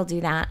 Maybe I'll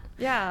do that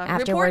Yeah.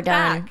 after report we're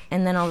done. back.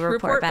 And then I'll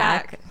report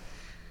back.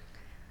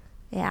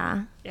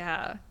 Yeah.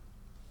 Yeah.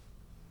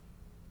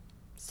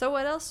 So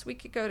what else? We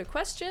could go to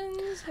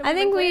questions. Have I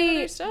think been playing we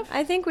other stuff?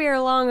 I think we are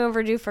long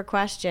overdue for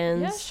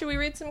questions. Yeah, should we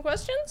read some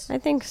questions? I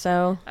think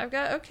so. I've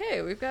got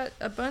we've got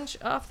a bunch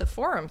off the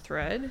forum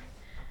thread.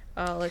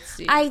 Let's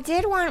see. I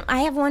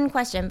have one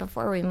question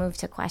before we move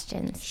to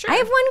questions. Sure. I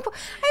have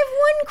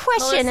one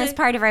question Melissa, as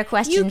part of our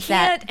question you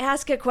set. can't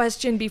ask a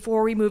question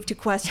before we move to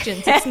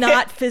questions. It's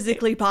not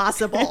physically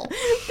possible.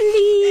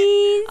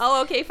 Please.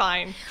 Oh, okay,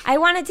 fine. I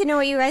wanted to know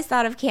what you guys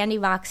thought of Candy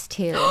Box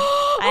 2.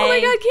 Oh my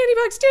God, Candy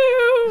Box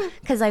 2!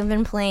 Because I've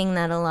been playing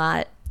that a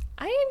lot.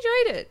 I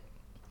enjoyed it.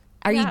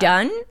 Are Yeah. you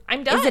done?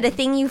 I'm done. Is it a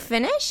thing you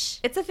finish?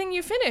 It's a thing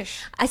you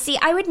finish. See,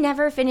 I would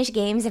never finish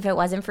games if it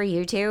wasn't for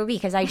you two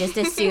because I just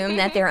assume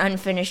that they're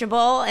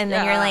unfinishable. And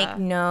then you're Yeah. like,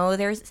 no,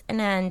 there's an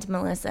end,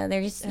 Melissa.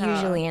 There's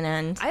usually an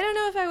end. I don't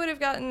know if I would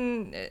have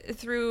gotten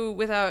through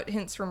without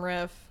hints from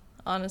Riff,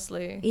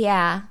 honestly.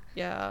 Yeah.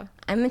 Yeah.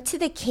 I'm to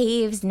the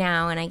caves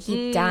now and I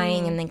keep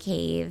dying in the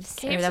caves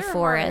Caves or are the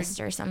forest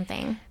or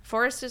something.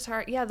 Forest is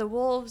hard. Yeah, the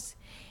wolves.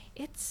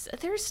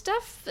 there's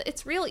stuff.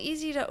 It's real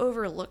easy to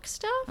overlook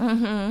stuff,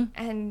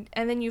 and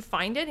then you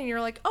find it, and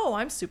you're like, oh,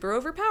 I'm super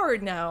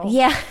overpowered now.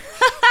 Yeah,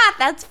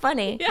 that's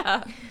funny.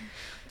 Yeah.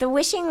 The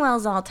wishing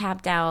well's all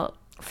tapped out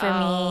for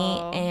me,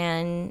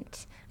 and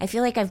I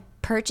feel like I've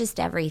purchased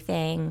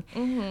everything.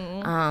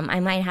 I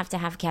might have to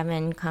have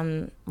Kevin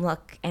come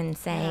look and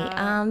say,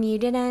 you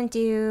didn't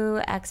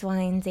do X, Y,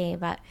 and Z.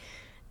 But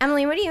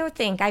Emily, what do you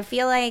think? I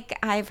feel like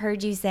I've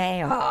heard you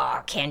say,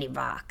 oh, Candy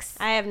Box.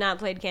 I have not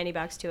played Candy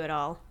Box 2 at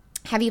all.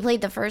 Have you played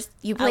the first?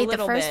 You played the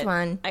first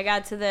one. I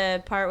got to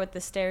the part with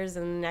the stairs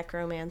and the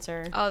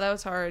necromancer. Oh, that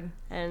was hard.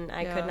 And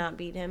I could not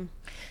beat him.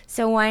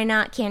 So why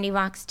not Candy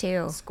Box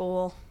 2?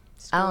 School.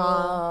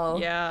 Oh.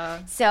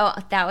 Yeah. So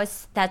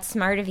that's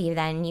smart of you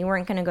then. You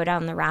weren't going to go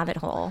down the rabbit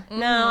hole.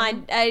 No,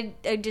 I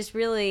just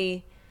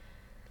really...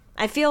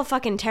 I feel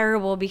fucking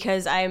terrible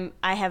because I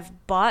have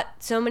bought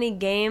so many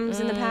games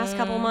in the past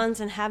couple months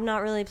and have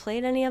not really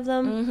played any of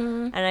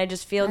them. And I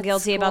just feel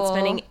guilty about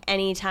spending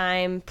any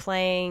time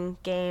playing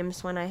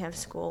games when I have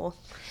school.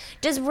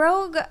 Does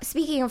Rogue,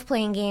 speaking of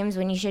playing games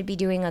when you should be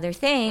doing other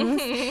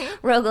things,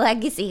 Rogue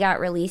Legacy got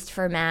released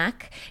for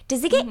Mac.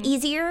 Does it get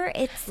easier?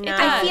 I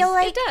feel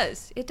like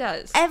it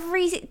does.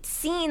 Every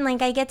scene,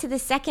 like I get to the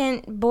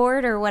second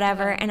board or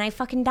whatever, and I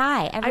fucking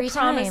die every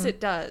time. I promise it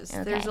does.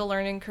 Okay. There's a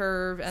learning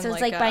curve, and so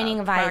it's like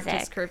Binding of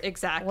Isaac, curve.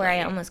 Exactly. Where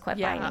I almost quit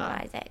Binding of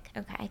Isaac.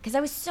 Okay, because I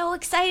was so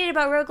excited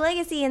about Rogue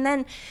Legacy, and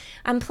then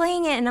I'm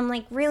playing it, and I'm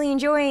like really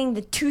enjoying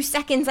the 2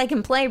 seconds I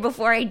can play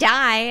before I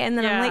die, and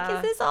then I'm like,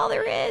 is this all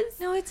there is?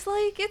 No, it's like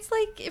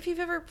if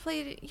you've ever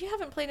played, you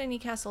haven't played any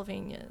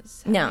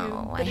Castlevanias.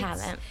 No, I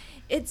haven't.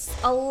 It's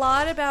a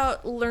lot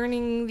about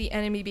learning the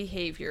enemy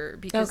behavior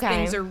because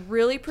things are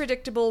really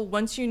predictable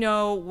once you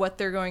know what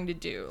they're going to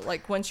do.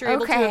 Like once you're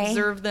able to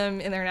observe them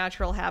in their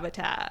natural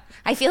habitat.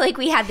 I feel like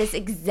we had this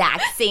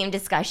exact same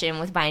discussion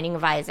with Binding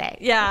of Isaac.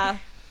 Yeah.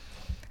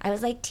 I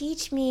was like,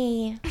 teach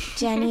me,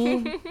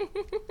 Jenny.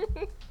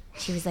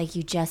 She was like,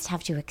 you just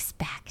have to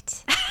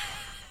expect.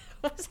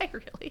 Was I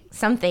really?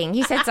 Something.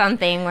 You said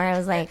something where I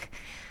was like,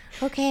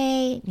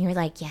 okay. And you were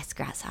like, yes,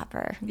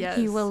 grasshopper. Yes.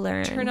 You will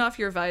learn. Turn off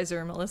your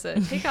visor,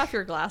 Melissa. Take off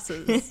your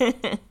glasses.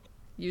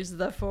 Use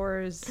the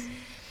fours.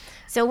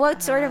 So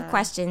what sort of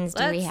questions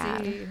do we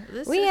have?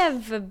 We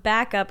have a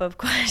backup of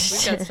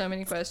questions. We've got so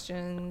many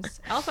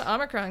questions. Alpha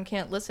Omicron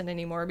can't listen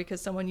anymore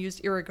because someone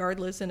used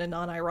irregardless in a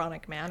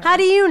non-ironic manner. How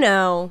do you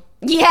know?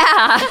 Yeah.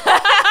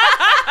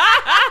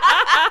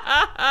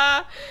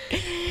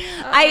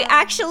 I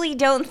actually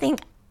don't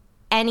think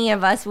any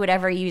of us would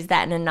ever use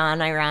that in a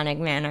non-ironic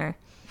manner.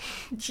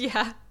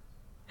 Yeah.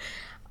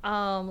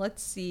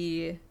 Let's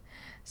see.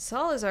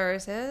 Salazar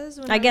says...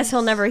 I guess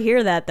he'll never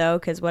hear that, though,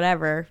 because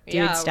whatever.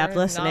 Dude, stop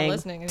listening. Not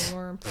listening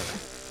anymore.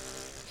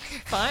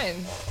 Fine.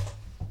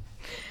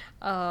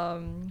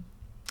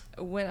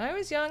 When I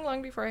was young,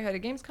 long before I had a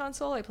games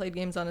console, I played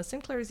games on a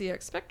Sinclair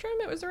ZX Spectrum.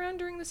 It was around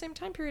during the same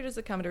time period as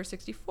the Commodore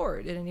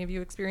 64. Did any of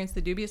you experience the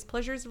dubious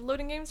pleasures of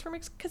loading games from a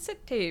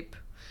cassette tape?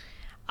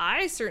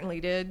 I certainly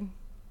did.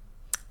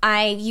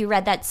 You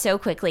read that so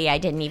quickly, I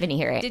didn't even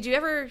hear it. Did you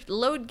ever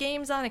load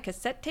games on a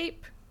cassette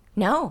tape?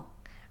 No.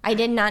 I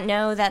did not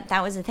know that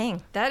was a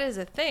thing. That is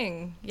a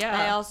thing. Yeah.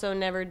 I also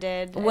never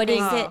did. What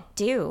does it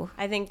do?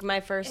 I think my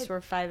first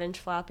were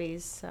 5-inch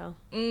floppies, so.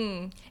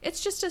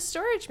 It's just a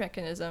storage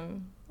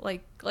mechanism,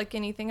 like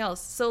anything else.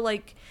 So,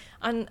 like,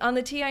 on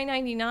the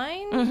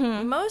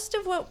TI-99, most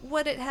of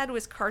what it had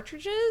was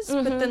cartridges,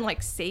 but then,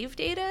 like, save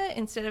data.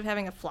 Instead of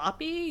having a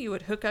floppy, you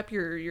would hook up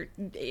your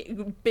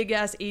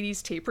big-ass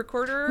 80s tape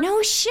recorder.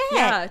 No shit!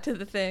 Yeah, to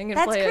the thing. And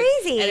That's play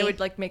crazy. And it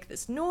would, like, make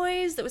this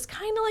noise that was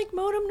kind of like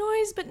modem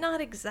noise, but not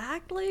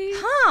exactly.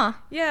 Huh.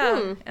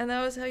 Yeah. And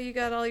that was how you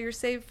got all your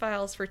save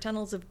files for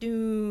Tunnels of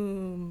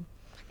Doom.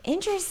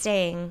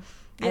 Interesting.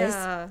 Yeah. I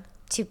was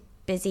too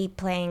busy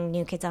playing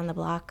New Kids on the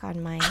Block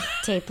on my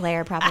tape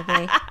player,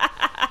 probably.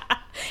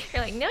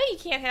 You're like, no, you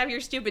can't have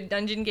your stupid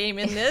dungeon game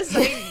in this.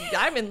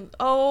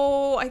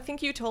 I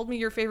think you told me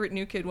your favorite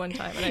New Kid one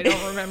time, and I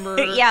don't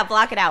remember. Yeah,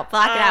 block it out.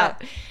 Block it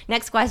out.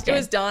 Next question. It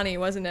was Donnie,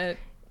 wasn't it?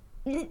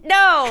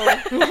 No.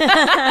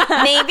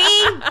 Maybe?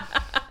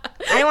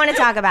 I don't want to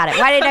talk about it.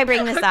 Why did I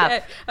bring this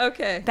up?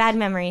 Okay. Bad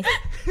memories.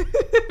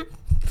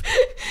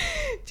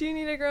 Do you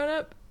need a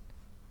grown-up?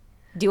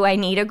 Do I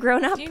need a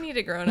grown-up? Do you need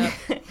a grown-up?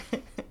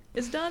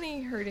 Is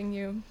Donnie hurting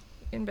you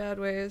in bad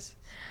ways?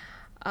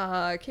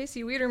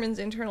 Casey Wiederman's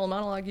internal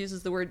monologue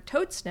uses the word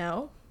totes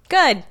now.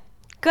 Good.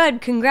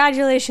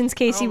 Congratulations,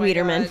 Casey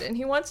Wiederman. God. And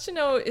he wants to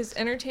know, is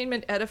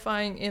entertainment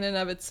edifying in and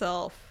of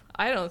itself?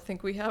 I don't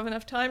think we have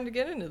enough time to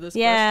get into this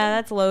question.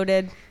 That's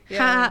loaded.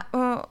 Yeah.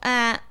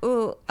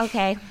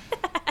 Okay.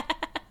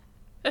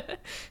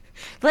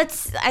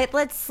 Let's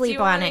sleep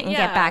on it and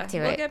get back to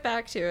it. We'll get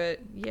back to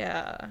it.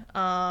 Yeah.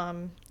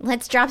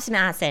 Let's drop some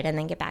acid and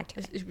then get back to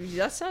it.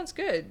 That sounds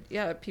good.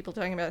 Yeah, people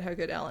talking about how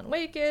good Alan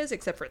Wake is,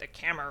 except for the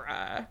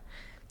camera.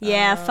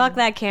 Yeah, fuck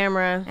that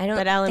camera.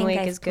 But Alan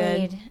Wake is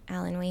good.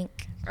 Alan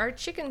Wake. Our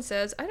chicken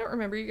says, I don't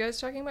remember you guys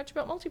talking much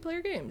about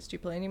multiplayer games. Do you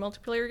play any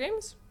multiplayer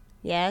games?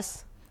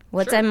 Yes.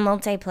 What's Sure. a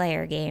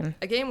multiplayer game?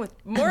 A game with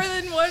more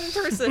than one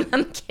person.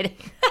 I'm kidding.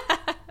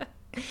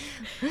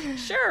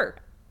 Sure.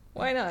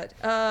 Why not?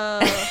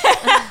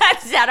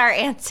 Is that our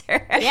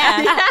answer?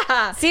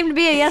 Yeah. Seemed to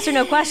be a yes or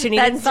no question. You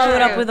That's didn't follow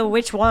it up true. with a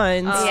which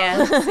ones.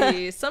 Yeah. Let's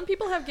see. Some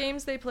people have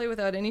games they play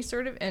without any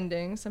sort of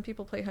ending. Some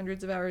people play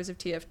hundreds of hours of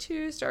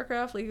TF2,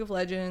 StarCraft, League of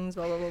Legends,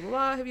 blah, blah, blah, blah,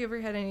 blah. Have you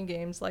ever had any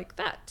games like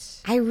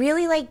that? I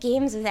really like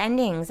games with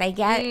endings. I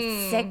get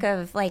sick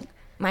of, like,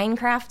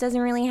 Minecraft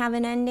doesn't really have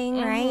an ending,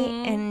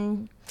 right?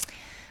 And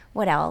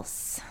what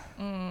else?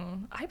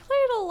 I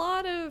played a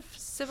lot of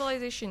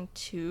Civilization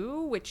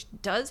 2, which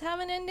does have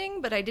an ending,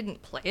 but I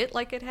didn't play it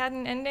like it had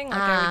an ending. Like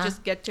I would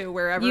just get to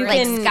wherever You and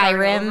can- start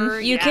Skyrim.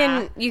 over. You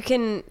Yeah.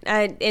 can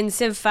in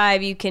Civ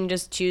 5 you can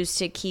just choose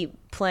to keep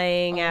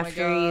playing my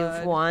after God.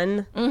 you've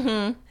won.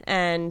 Mm-hmm.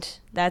 And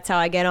that's how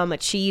I get all my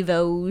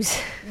Chivos.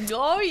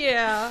 Oh,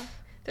 yeah.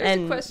 There's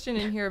And- a question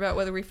in here about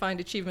whether we find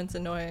achievements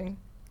annoying.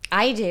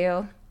 I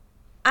do.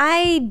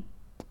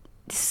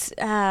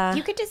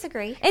 You could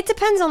disagree. It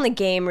depends on the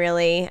game,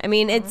 really. I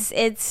mean,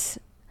 it's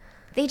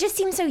They just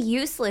seem so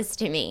useless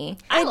to me.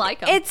 I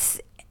like them.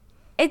 it's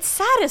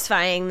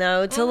satisfying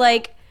though to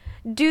like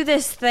do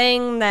this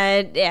thing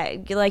that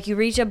like you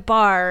reach a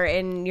bar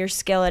in your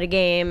skill at a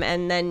game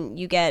and then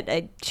you get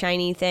a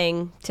shiny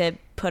thing to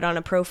put on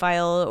a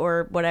profile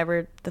or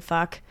whatever the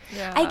fuck.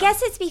 Yeah. I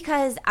guess it's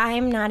because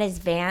I'm not as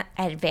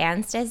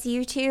advanced as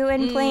you two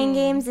in playing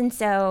games, and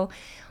so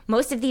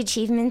most of the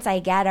achievements I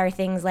get are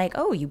things like,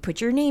 "Oh, you put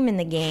your name in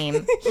the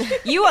game,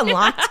 you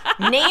unlocked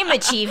name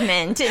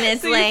achievement," and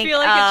it's So like, you feel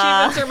like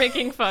achievements are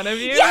making fun of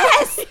you?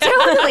 yes,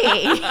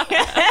 totally,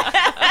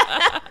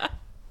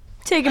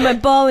 Taking my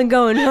ball and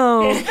going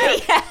home.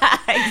 yeah,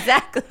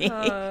 exactly.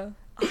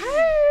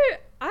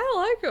 I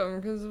like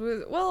them because,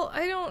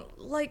 I don't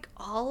like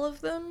all of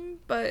them,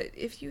 but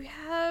if you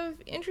have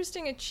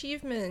interesting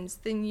achievements,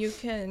 then you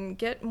can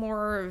get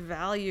more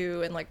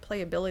value and like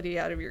playability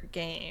out of your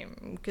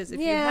game. Because if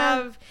you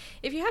have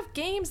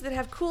games that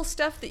have cool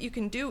stuff that you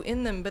can do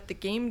in them, but the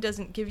game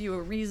doesn't give you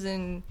a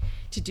reason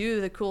to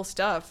do the cool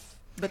stuff,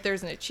 but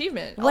there's an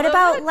achievement. What Although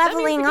about that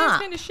leveling means the game's up?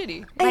 kind of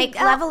shitty. Like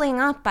leveling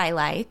up, I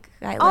like.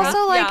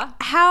 Also, like, Yeah.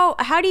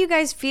 how do you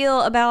guys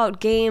feel about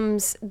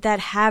games that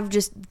have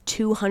just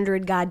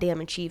 200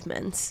 goddamn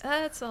achievements?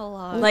 That's a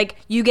lot. Like,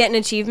 you get an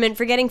achievement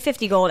for getting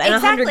 50 gold, and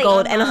 100 Exactly.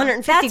 gold, and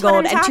 150 That's what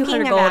gold, I'm and talking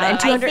 200 gold, about. and I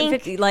think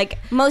 250. Like,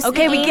 most of the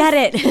okay, we games- get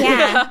it.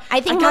 Yeah,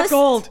 I think most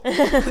gold.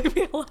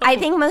 I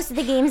think most of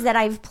the games that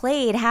I've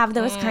played have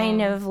those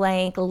kind of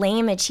like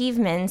lame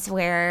achievements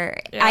where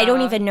I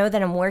don't Yeah. even know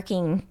that I'm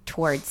working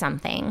towards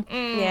something,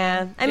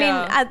 Yeah. I mean,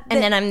 Yeah.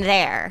 and then I'm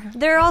there.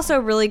 there are also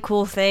really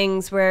cool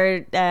things where,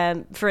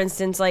 for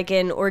instance, like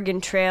in Oregon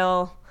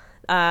Trail,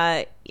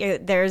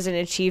 there's an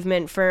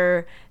achievement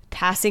for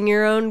passing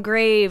your own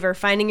grave or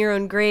finding your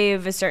own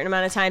grave a certain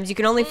amount of times. You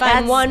can only find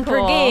That's one per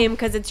cool. game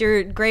because it's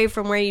your grave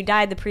from where you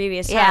died the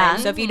previous time. Yeah.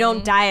 So if you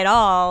don't die at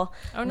all,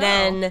 Oh, no.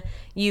 then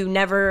you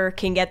never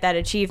can get that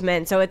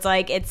achievement. So it's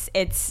like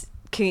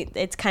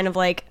it's kind of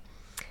like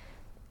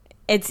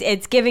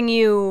it's giving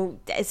you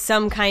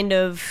some kind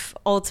of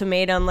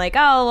ultimatum, like,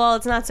 oh, well,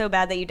 it's not so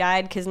bad that you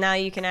died because now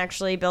you can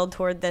actually build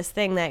toward this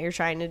thing that you're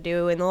trying to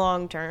do in the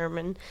long term.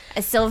 And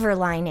A silver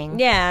lining.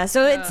 yeah,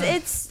 so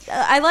it's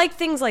I like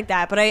things like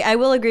that, but I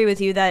will agree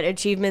with you that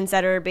achievements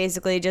that are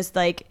basically just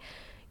like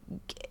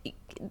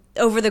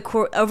over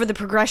the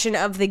progression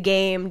of the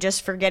game,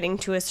 just for getting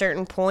to a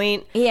certain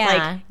point. Yeah.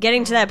 like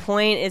getting to that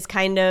point is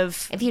kind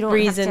of If you don't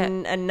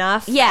reason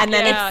enough. Yeah, and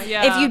then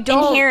Yeah, if you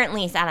don't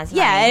Inherently satisfying.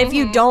 yeah, if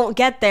you don't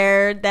get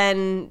there,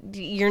 then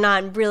you're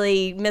not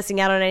really missing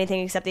out on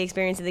anything except the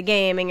experience of the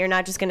game, and you're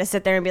not just going to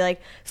sit there and be like,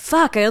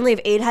 fuck, I only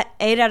have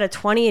 8 out of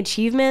 20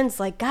 achievements.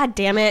 Like, god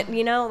damn it,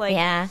 you know? Like,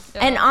 Yeah.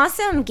 An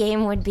awesome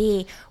game would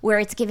be where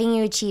it's giving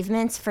you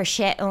achievements for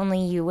shit only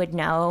you would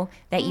know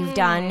that you've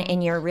done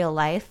in your real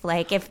life.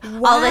 Like if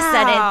all of a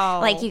sudden,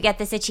 like you get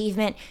this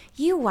achievement,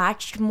 you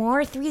watched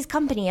more Three's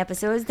Company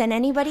episodes than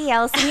anybody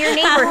else in your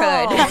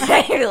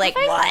neighborhood. You're like,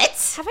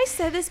 what? Have I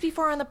said this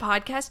before on the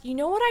podcast? You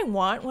know what I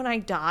want when I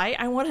die?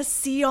 I want to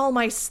see all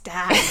my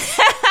stats.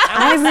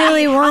 I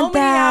really want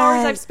How many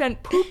hours that. I've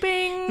spent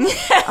pooping.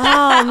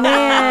 Oh,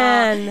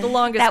 man. The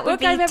longest That would book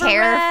be I've ever read. Oh,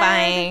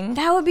 terrifying.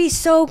 That would be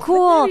so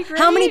cool. That'd be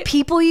How many great.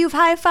 people you've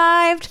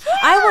high-fived?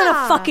 I want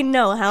to fucking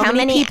know how, How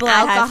many people I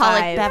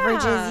alcoholic high-fived.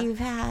 beverages you've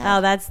had?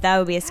 Oh, that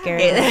would be a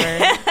scary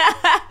number.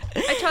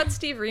 I taught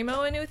Steve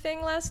Remo a new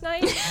thing last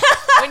night.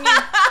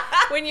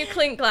 When you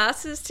clink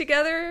glasses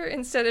together,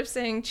 instead of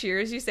saying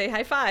cheers, you say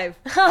high five.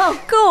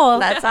 Oh, cool.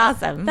 That's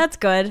awesome. That's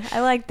good. I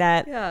like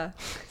that. Yeah.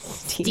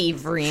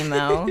 Steve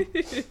Remo.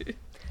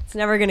 It's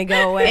never going to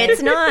go away.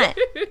 It's not.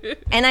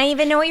 And I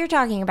even know what you're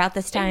talking about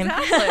this time.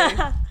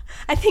 Exactly.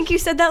 I think you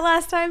said that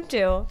last time,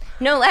 too.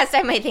 No, last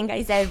time I think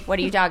I said, what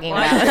are you talking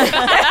about?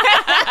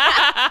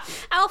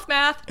 Alf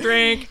math.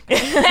 Drink.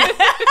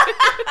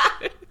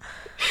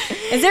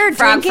 Is there a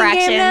Frog drinking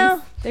fractions. game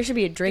now? There should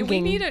be a We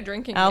drinking need a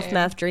drinking Elf game.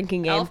 math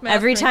drinking game. Elf math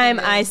Every drinking time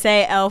game. I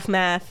say elf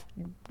math,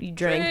 you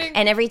drink.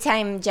 And every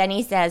time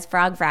Jenny says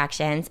Frog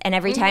Fractions, and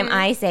every time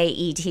I say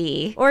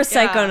E.T. Or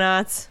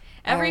Psychonauts.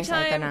 Every Or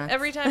time Psychonauts.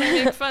 I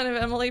make fun of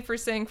Emily for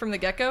saying From the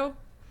Get-Go.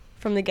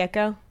 From the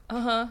get-go.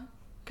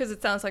 Because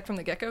it sounds like From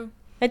the Get-Go.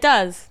 It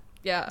does.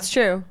 Yeah. It's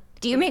true.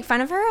 Do you make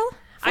fun of her?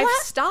 I've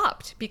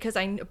stopped because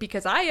I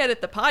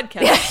edit the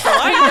podcast, so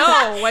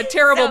I know what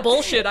terrible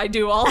bullshit I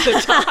do all the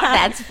time.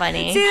 That's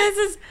funny. See, this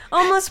is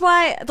almost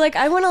why, like,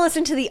 I want to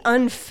listen to the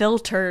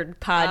unfiltered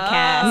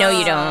podcast. No,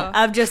 you don't.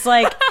 Of just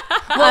like,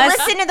 Well,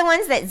 listen to the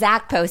ones that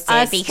Zach posted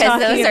us because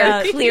talking those are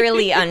about-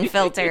 clearly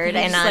unfiltered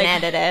and Just, like,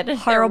 unedited.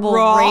 horrible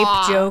Raw.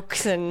 rape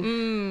jokes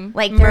and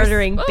Like there's-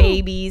 murdering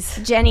babies.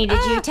 Jenny,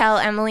 did you tell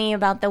Emily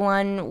about the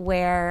one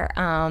where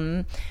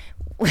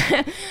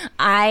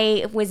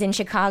I was in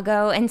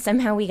Chicago and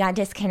somehow we got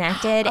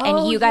disconnected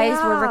and you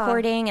guys were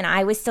recording and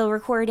I was still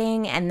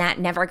recording and that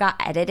never got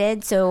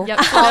edited. So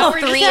all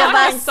three of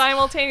us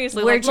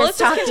simultaneously. were Like, just Melissa's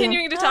talking.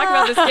 continuing to talk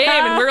about this game,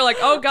 and we were like,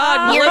 "Oh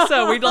God,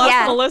 Melissa, we lost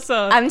Yeah.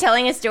 Melissa." I'm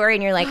telling a story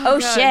and you're like, oh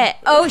shit,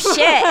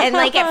 and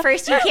like at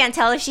first you can't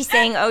tell if she's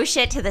saying oh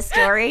shit to the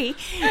story,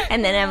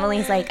 and then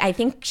Emily's like, I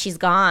think she's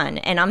gone,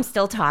 and I'm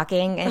still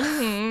talking.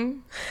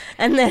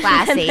 And then,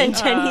 Classy. and then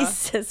Jenny's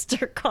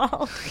sister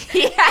called.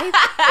 Yeah.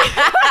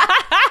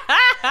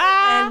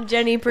 And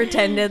Jenny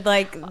pretended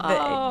like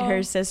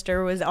her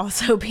sister was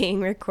also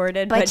being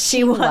recorded, But but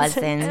she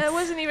wasn't. And I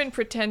wasn't even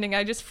pretending.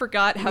 I just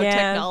forgot how Yeah.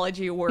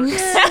 technology works.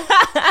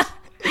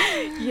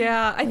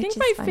 Yeah, I think is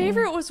my funny.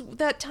 favorite was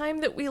that time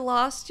that we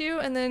lost you,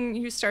 and then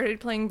you started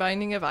playing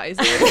Binding of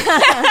Isaac.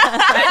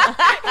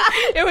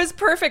 It was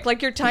perfect.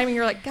 Like your timing,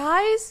 you're like,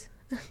 guys,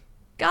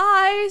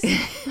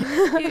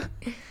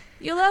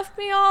 you left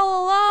me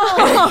all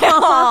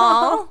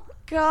alone,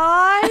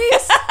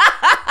 guys.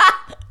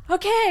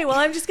 Okay, well,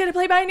 I'm just gonna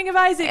play Binding of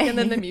Isaac, and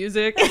then the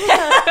music.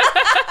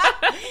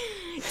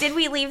 Did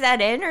we leave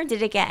that in or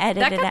did it get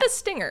edited That got out? the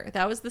stinger.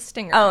 That was the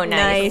stinger. Oh, for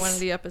nice. one of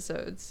the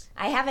episodes.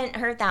 I haven't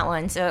heard that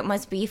one, so it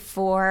must be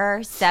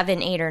 4,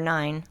 7, 8, or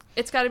 9.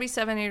 It's got to be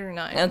 7, 8, or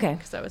 9. Okay.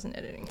 Because I wasn't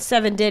editing.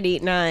 7 did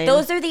eat 9.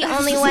 Those are the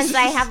only ones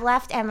I have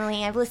left,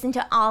 Emily. I've listened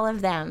to all of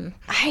them.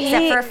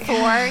 Except for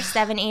 4,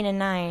 7, 8, and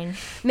 9.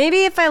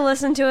 Maybe if I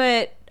listen to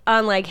it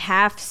on like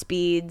half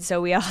speed,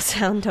 so we all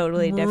sound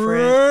totally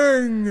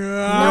different.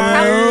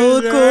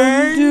 Welcome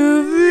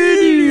to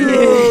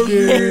video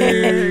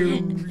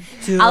games.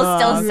 I'll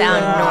still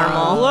sound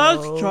normal.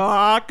 Let's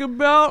talk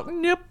about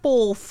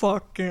nipple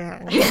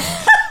fucking.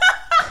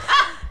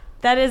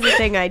 That is the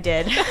thing I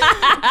did.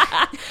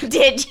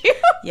 Did you?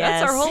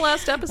 Yes. That's our whole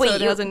last episode. Wait,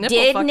 It you has a nipple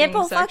did fucking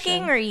nipple section.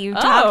 fucking, or you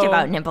talked Oh.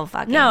 about nipple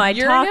fucking? No, I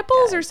Your talked.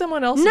 nipples or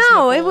someone else's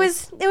No,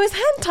 nipples? it was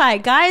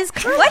hentai, guys.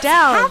 Calm What's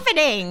down.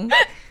 happening?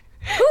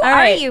 Who All are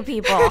right. you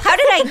people? How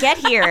did I get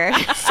here?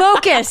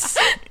 Focus.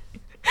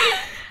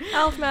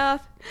 Elf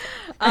math.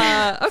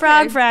 Okay.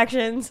 Frog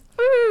fractions.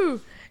 Woo!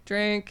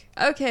 Drink.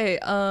 Okay,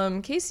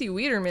 Casey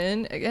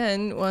Wiederman,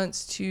 again,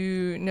 wants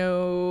to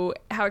know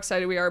how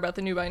excited we are about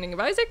the new Binding of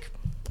Isaac.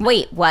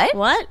 Wait, what?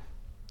 What?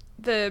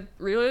 The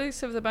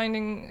release of the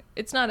Binding,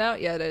 it's not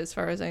out yet as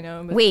far as I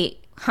know. But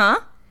Wait, huh?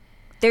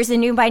 There's a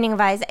new Binding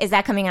of Isaac. Is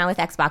that coming out with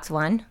Xbox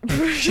One?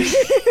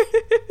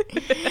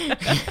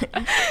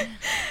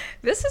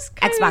 This is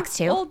kind Xbox of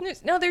 2? old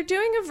news. No, they're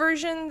doing a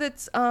version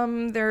that's,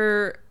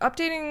 they're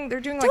updating, they're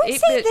doing like Don't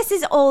 8-bit. say this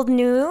is old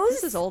news.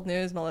 This is old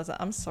news, Melissa.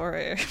 I'm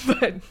sorry,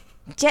 but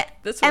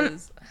this Em-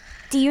 was...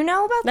 Do you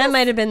know about That this?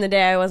 might have been the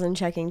day I wasn't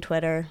checking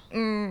Twitter.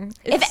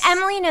 If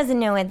Emily doesn't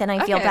know it, then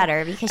I feel Okay.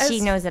 better because she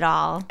As- knows it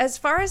all. As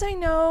far as I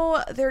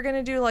know, they're going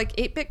to do like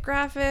 8-bit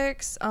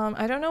graphics.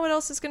 I don't know what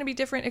else is going to be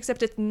different,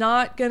 except it's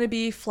not going to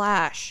be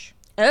Flash,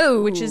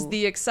 Oh. which is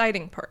the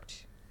exciting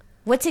part.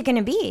 What's it going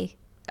to be?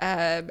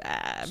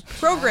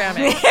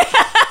 Programming.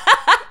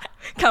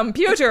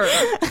 Computer.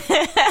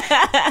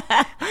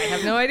 I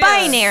have no idea.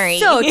 Binary.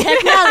 So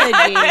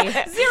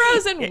technology.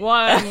 Zeros and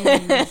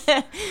ones.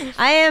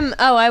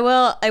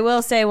 I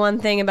will say one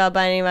thing about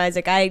Binding of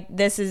Isaac.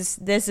 This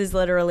is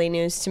literally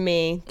news to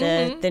me,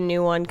 the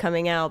new one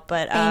coming out,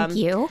 but Thank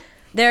you.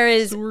 there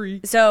is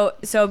Sorry.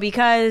 so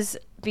because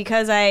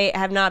I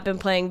have not been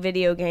playing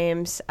video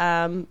games,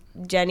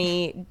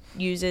 Jenny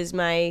uses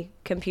my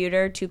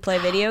computer to play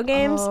video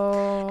games,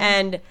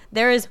 and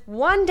there is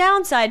one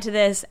downside to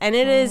this, and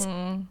it is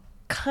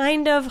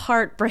kind of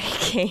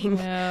heartbreaking.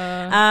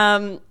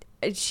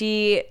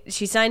 She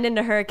signed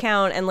into her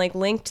account and like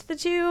linked the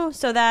two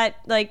so that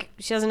like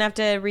she doesn't have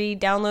to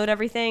re-download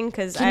everything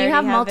because Can you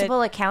have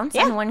multiple accounts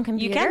on one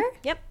computer? You can.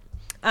 Yep.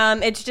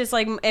 It's just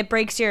like it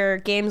breaks your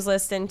games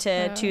list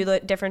into two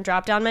different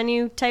drop-down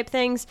menu type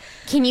things.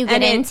 Can you get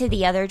And it- into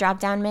the other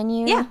drop-down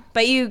menu? Yeah,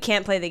 but you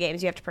can't play the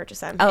games. You have to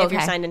purchase them Oh, if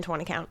you're okay. signed into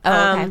one account.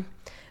 Oh, okay.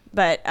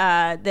 But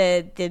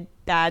the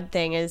bad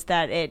thing is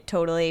that it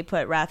totally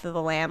put Wrath of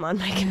the Lamb on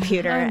my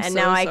computer, I'm and so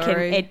now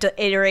sorry. it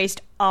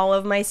erased all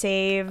of my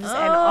saves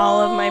and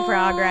all of my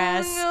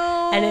progress,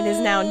 and it is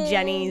now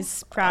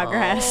Jenny's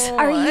progress.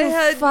 Are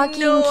you fucking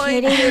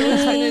kidding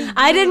me?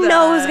 I didn't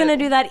know it was gonna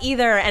do that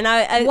either, and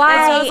I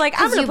Why? so I was like, I'm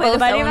 'Cause gonna you play the both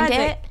Binding of owned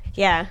Isaac. it?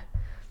 Yeah,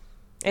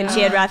 and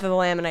she had Wrath of the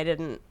Lamb, and I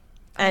didn't.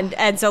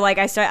 And so like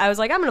I was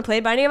like, I'm gonna play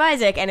Binding of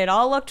Isaac, and it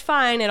all looked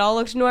fine, it all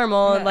looked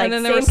normal, And like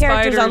then there same were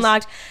characters spiders.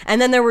 unlocked,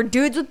 and then there were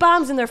dudes with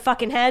bombs in their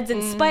fucking heads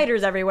and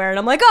spiders everywhere, and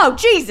I'm like, oh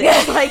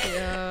Jesus, like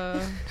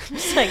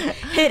just like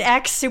hit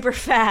X super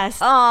fast.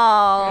 Oh,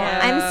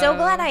 I'm so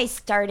glad I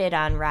started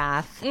on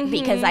Wrath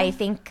because I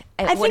think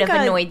it would have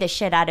think annoyed the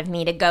shit out of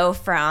me to go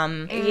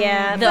from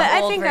Yeah, the but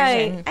I old think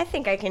version. I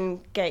think I can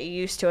get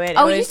used to it.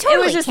 Oh, it you was,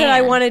 totally It was just that I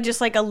can. wanted just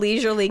like a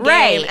leisurely game,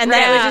 Right, and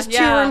then it was right. just two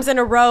Yeah. rooms in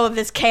a row of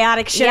this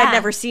chaotic shit Yeah. I'd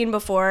never seen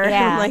before.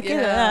 Yeah. I'm like,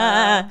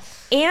 Yeah.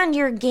 And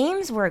your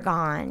games were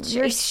gone.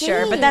 Your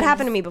sure, but that saves.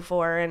 happened to me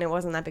before, and it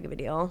wasn't that big of a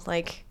deal.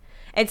 Like,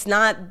 it's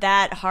not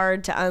that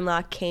hard to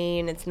unlock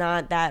Cain. It's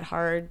not that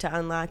hard to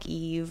unlock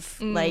Eve.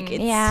 Like,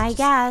 it's Yeah, I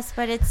guess,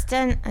 but it's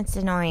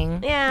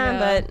annoying. yeah, Yeah.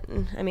 but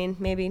I mean,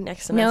 maybe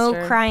next No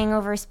semester. crying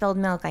over spilled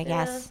milk, I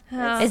guess.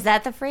 Is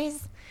that the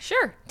phrase?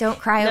 Sure. Don't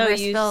cry No over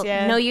use, spilled.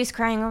 yeah. No use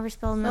crying over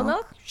spilled milk.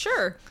 Milk?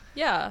 Sure.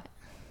 Yeah.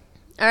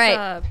 All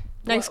right,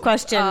 next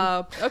question.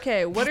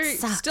 Okay, what are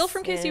sucks. still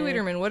from Casey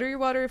Wiederman? What are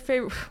your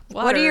favorite?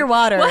 What are your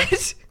water?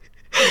 What?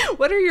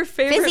 What are your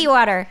favorite? Fizzy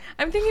water.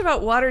 I'm thinking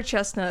about water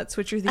chestnuts,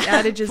 which are the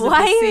adages of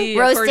Why? the sea.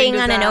 according Roasting to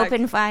on an Zach.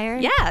 open fire.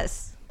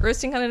 Yes,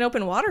 roasting on an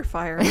open water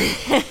fire.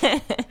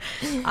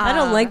 I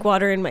don't like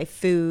water in my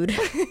food.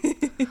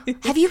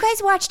 Have you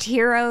guys watched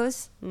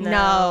Heroes?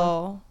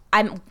 No.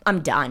 I'm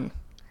done.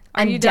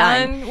 Are I'm you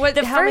done. done? What-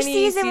 The how first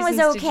many season was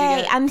seasons did you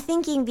okay. get? I'm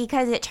thinking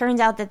because it turns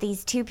out that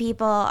these two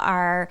people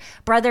are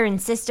brother and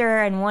sister,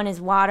 and one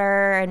is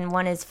water and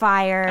one is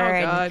fire,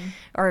 Oh, God.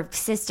 or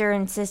sister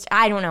and sister.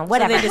 I don't know. So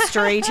Whatever. they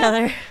destroy each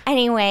other.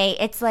 Anyway,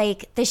 it's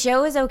like the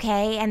show is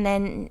okay, and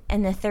then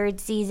in the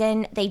third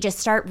season, they just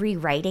start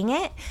rewriting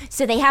it.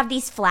 So they have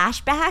these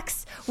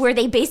flashbacks where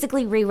they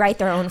basically rewrite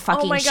their own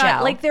fucking Oh my show.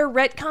 god! Like they're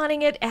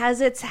retconning it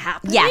as it's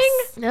happening.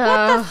 Yes.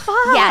 What the fuck?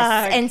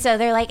 Yes. And so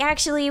they're like,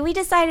 actually, we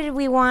decided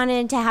we wanted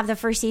to have the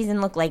first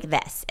season look like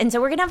this. And so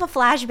we're going to have a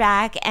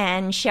flashback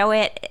and show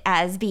it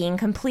as being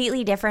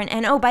completely different.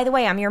 And oh, by the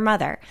way, I'm your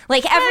mother.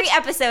 Like every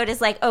episode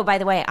is like, oh, by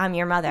the way, I'm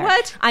your mother.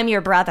 What? I'm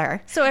your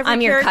brother. So every I'm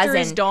your character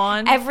cousin. is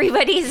Dawn?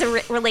 Everybody's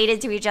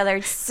related to each other.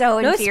 It's so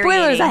No infuriating.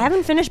 spoilers. I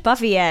haven't finished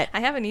Buffy yet. I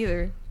haven't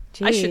either.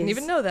 I shouldn't Jeez.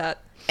 even know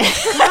that.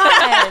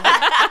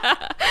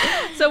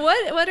 So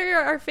what are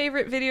our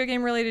favorite video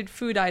game related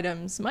food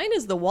items? Mine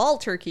is the wall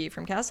turkey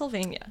from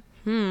Castlevania.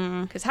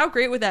 Because how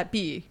great would that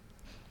be?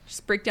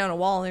 Just break down a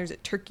wall and there's a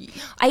turkey.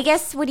 I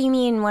guess, what do you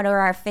mean? What are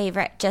our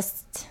favorite?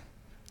 Just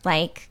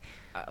like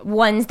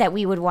ones that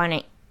we would want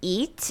to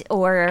eat?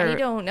 Or I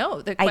don't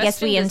know. The I question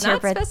guess we does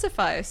interpret- not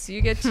specify, so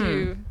you get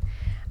to.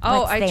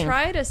 Oh, Let's I think.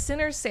 tried a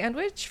Sinner's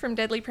Sandwich from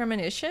Deadly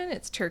Premonition.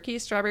 It's turkey,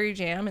 strawberry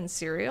jam, and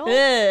cereal.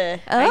 Ugh.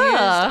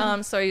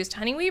 I used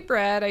honey wheat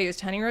bread. I used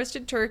honey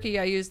roasted turkey.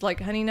 I used like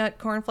honey nut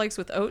cornflakes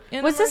with oat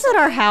in Was them or this at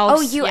our house?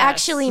 Oh, you Yes.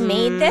 actually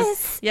made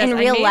this Yes, in I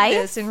real made life?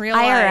 this in real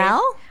IRL?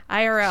 life.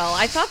 IRL.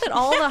 I thought that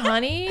all the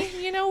honey,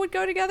 would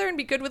go together and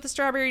be good with the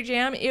strawberry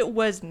jam. It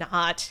was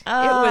not. It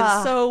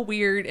was so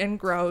weird and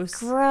gross.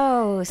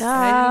 Gross.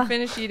 I didn't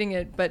finish eating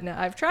it, but no,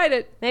 I've tried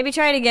it. Maybe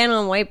try it again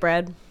on white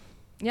bread.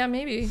 Yeah,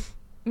 maybe.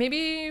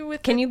 Maybe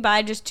with Can you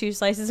buy just 2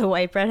 slices of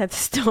white bread at the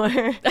store?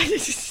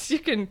 you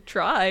can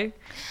try.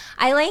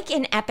 I like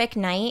an Epic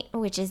Night,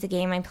 which is a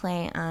game I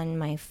play on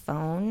my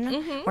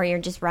phone, where you're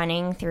just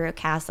running through a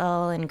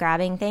castle and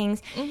grabbing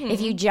things. If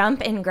you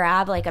jump and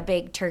grab like a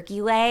big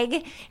turkey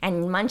leg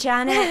and munch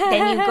on it,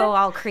 then you go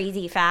all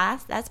crazy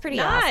fast. That's pretty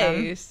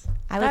awesome. Nice.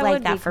 I would That like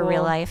would that be for cool.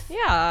 real life.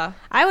 Yeah.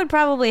 I would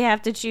probably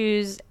have to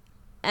choose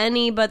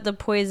any but the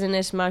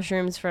poisonous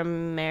mushrooms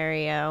from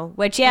Mario.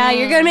 Which, yeah,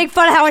 you're going to make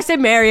fun of how I said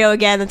Mario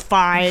again. That's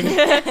fine.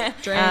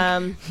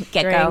 Drink.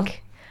 Get-go.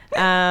 Drink.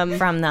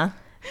 From the...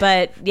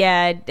 But,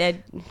 yeah,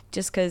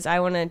 just because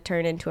I want to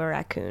turn into a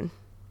raccoon.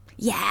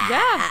 Yeah.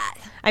 Yeah.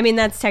 I mean,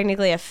 that's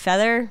technically a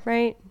feather,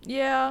 right?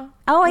 Yeah.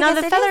 Oh, I No,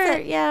 guess the it feather,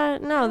 is yeah,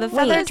 no, the Wait,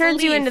 feather it's the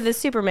turns you leaf. into the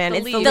Superman. The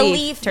It's leaf. the The leaf,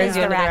 leaf turns is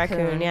you the into the raccoon.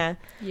 raccoon, yeah.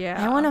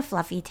 Yeah. I want a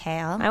fluffy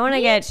tail. I want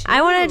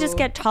to just too.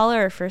 get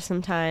taller for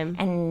some time.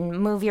 And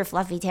move your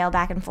fluffy tail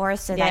back and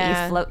forth so that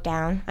Yeah. you float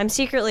down. I'm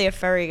secretly a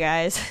furry,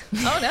 guys.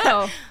 Oh,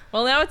 no.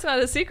 Well, now it's not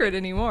a secret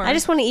anymore. I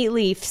just want to eat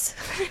leaves.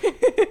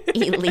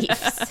 Eat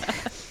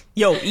leaves.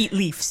 Yo, eat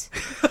leaves.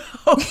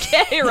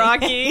 Okay,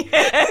 Rocky.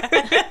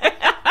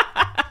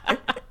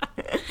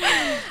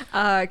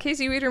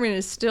 Casey Wiederman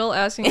is still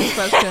asking us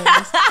questions.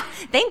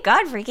 Thank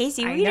God for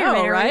Casey I Wiederman,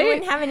 know, or right? we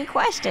wouldn't have any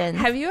questions.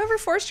 Have you ever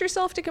forced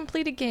yourself to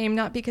complete a game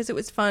not because it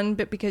was fun,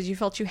 but because you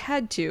felt you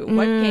had to?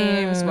 What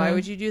games? Why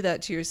would you do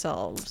that to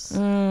yourselves?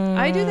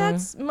 I do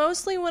that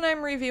mostly when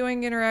I'm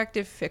reviewing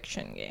interactive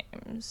fiction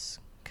games,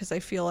 because I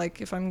feel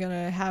like if I'm going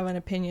to have an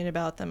opinion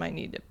about them, I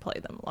need to play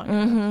them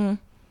long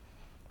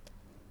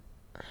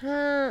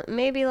enough.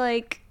 Maybe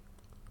like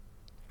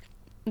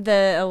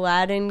the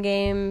Aladdin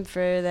game for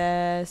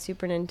the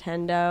Super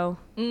Nintendo.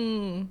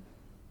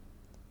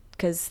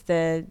 Because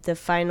the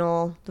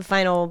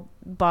final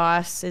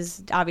boss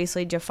is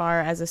obviously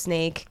Jafar as a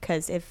snake.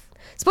 Because if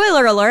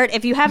spoiler alert,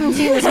 if you haven't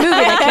seen this movie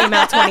that came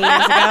out 20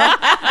 years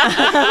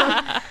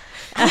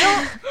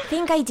ago,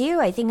 think I do.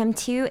 I think I'm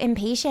too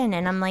impatient,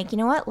 and I'm like, you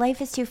know what?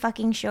 Life is too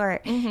fucking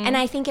short. And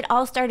I think it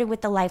all started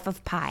with The Life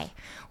of Pi,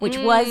 which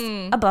was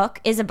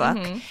a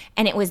book,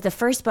 and it was the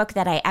first book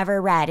that I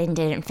ever read and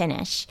didn't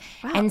finish.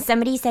 And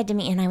somebody said to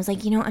me, and I was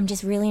like, you know, I'm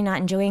just really not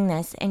enjoying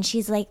this. And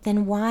she's like,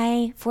 then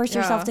why force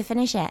yourself to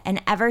finish it?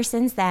 And ever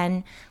since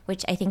then,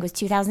 which I think was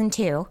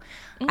 2002,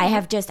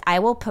 I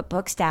will put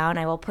books down,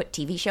 I will put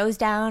TV shows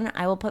down,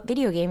 I will put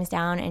video games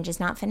down and just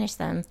not finish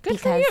them. Good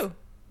for you.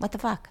 What the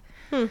fuck?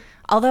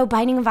 Although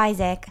Binding of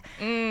Isaac,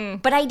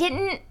 but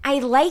I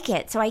like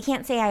it, so I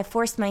can't say I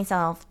forced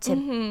myself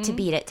to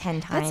beat it 10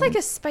 times.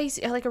 That's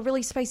like a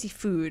really spicy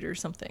food or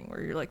something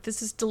where you're like,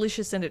 this is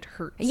delicious and it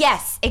hurts.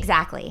 Yes,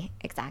 exactly.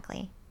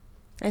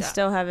 I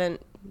still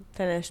haven't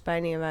finished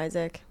Binding of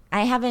Isaac.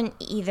 I haven't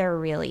either,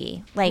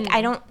 really. Like,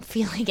 I don't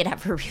feel like it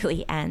ever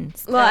really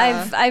ends.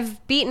 Well,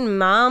 I've beaten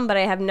Mom, but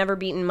I have never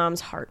beaten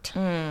Mom's heart.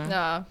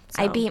 I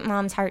beat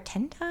Mom's heart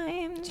 10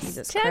 times.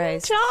 Jesus 10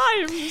 Christ.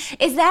 times.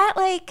 Is that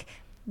like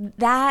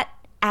that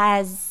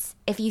as,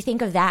 if you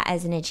think of that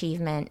as an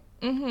achievement,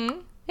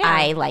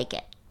 I like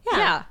it.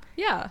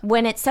 Yeah.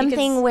 When it's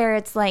something where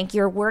it's like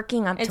you're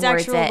working up It's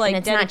towards actual, it like, and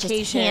it's not just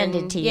dedication.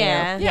 handed to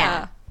Yeah.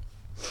 you.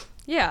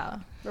 Yeah.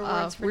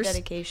 Rewards for We're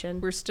dedication.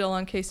 We're still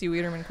on Casey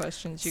Wiederman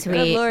questions. You Sweet.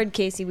 guys. Good Lord,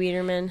 Casey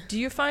Wiederman. Do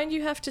you find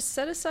you have to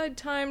set aside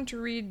time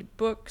to read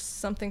books,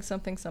 something?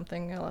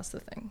 I lost the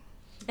thing.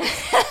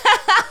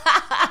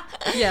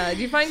 Yeah,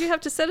 do you find you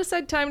have to set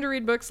aside time to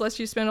read books lest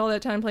you spend all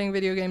that time playing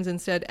video games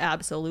instead?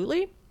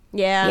 Absolutely.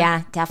 Yeah.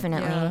 Yeah,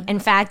 definitely. Yeah. In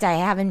fact, I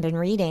haven't been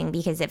reading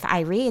because if I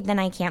read, then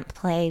I can't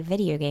play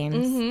video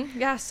games.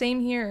 Yeah,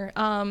 same here.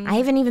 I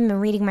haven't even been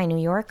reading my New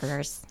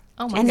Yorkers.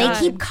 Oh my and God. they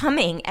keep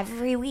coming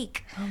every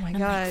week. Oh my I'm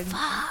God. like,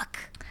 fuck.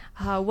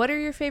 What are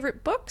your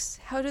favorite books?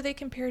 How do they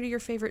compare to your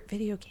favorite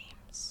video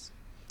games?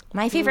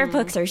 My favorite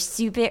books are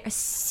super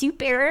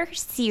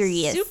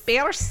serious.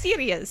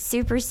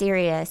 Super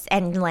serious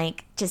and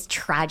like just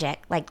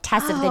tragic. Like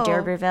Tess of the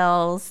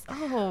D'Urbervilles.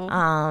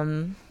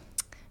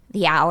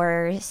 The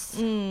Hours.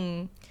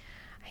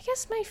 I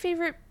guess my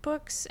favorite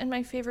books and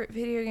my favorite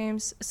video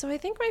games. So I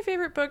think my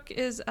favorite book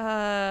is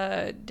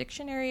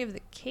Dictionary of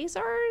the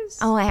Khazars.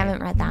 Oh, I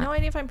haven't read that. No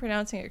idea if I'm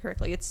pronouncing it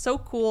correctly. It's so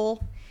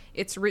cool.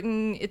 It's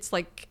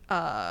like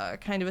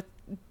kind of a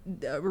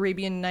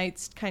Arabian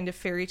Nights kind of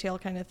fairy tale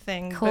kind of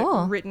thing. Cool.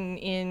 But written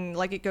in,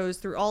 like, it goes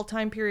through all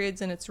time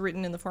periods and it's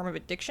written in the form of a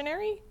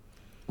dictionary.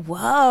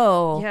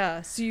 Whoa.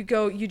 Yeah. So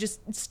you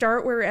just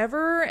start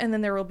wherever and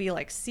then there will be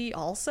like see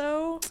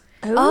also.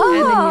 Oh. And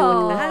then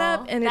you look that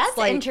up and That's it's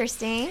like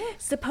interesting.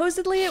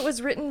 supposedly it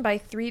was written by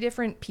 3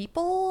 different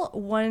people,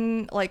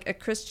 one like a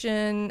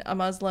Christian, a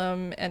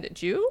Muslim, and a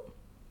Jew.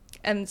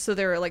 And so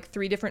there are like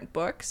 3 different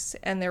books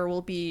and there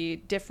will be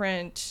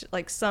different,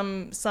 like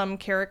some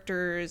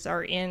characters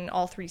are in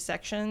all 3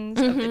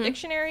 sections of the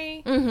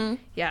dictionary.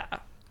 Yeah.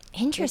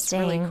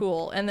 Interesting. It's really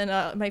cool. And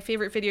then my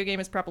favorite video game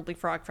is probably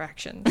Frog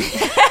Fraction.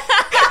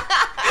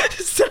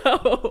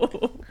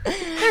 So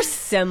They're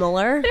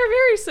similar. they're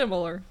very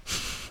similar.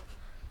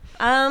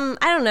 I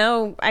don't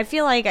know. I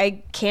feel like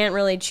I can't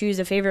really choose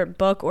a favorite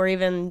book or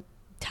even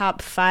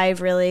top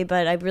 5 really,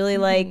 but I really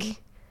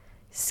like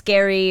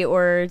scary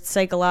or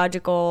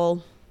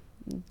psychological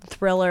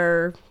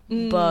thriller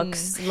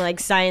books, like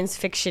science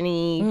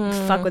fiction-y,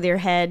 fuck with your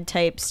head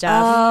type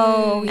stuff.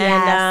 Oh,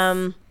 yes.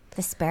 And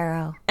The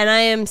Sparrow. and I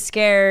am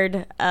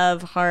scared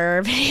of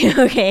horror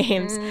video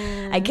games.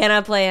 I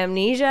cannot play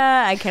Amnesia.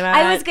 I cannot.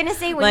 I was going to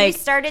say, when you like,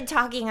 started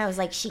talking, I was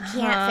like, she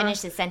can't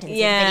finish the sentence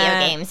Yeah. of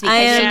video games because I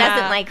am- she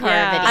doesn't like horror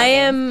Yeah.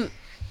 video games.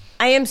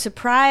 I am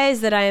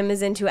surprised that I am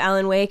as into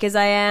Alan Wake as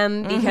I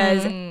am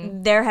because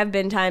there have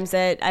been times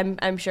that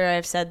I'm sure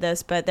I've said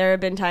this, but there have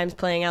been times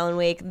playing Alan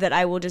Wake that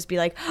I will just be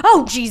like,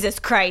 "Oh Jesus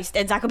Christ!"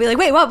 and Zach will be like,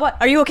 "Wait, what?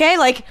 Are you okay?"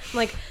 Like, I'm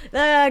like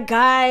the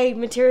guy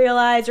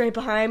materialized right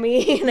behind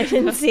me and I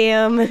didn't see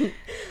him.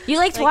 You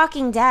liked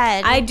Walking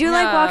Dead. I do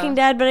like Yeah. Walking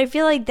Dead, but I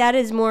feel like that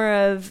is more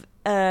of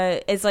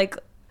it's like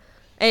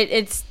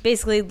it's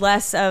basically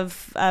less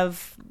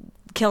of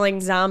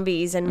killing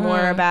zombies and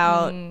more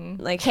about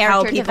like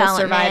how Character people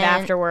survive development.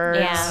 afterwards.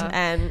 Yeah.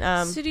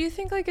 And So do you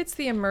think like it's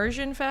the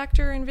immersion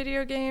factor in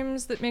video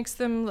games that makes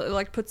them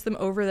like puts them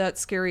over that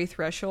scary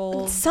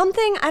threshold?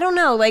 something, I don't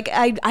know, like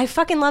I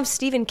fucking love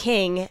Stephen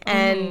King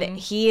and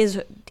he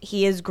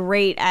is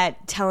great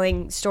at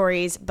telling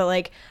stories, but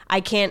like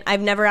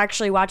I've never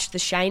actually watched The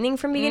Shining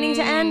from beginning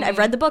to end. I've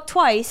read the book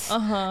twice,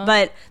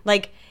 but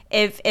like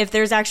if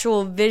there's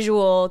actual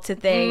visual to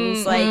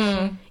things,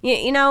 like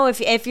you know,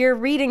 if you're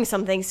reading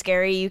something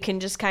scary, you can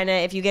just kind of,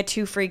 if you get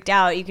too freaked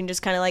out, you can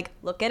just kind of like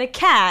look at a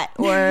cat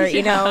or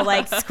you know,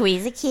 like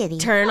Squeeze a kitty.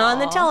 turn on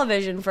the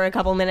television for a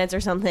couple minutes or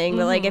something.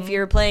 But like if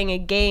you're playing a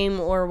game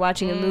or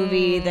watching a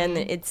movie, then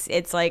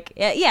it's like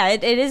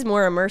it is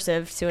more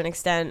immersive to an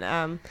extent.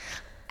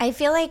 I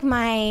feel like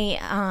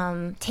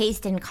my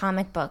taste in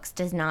comic books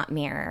does not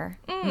mirror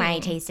my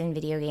taste in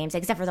video games,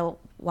 except for The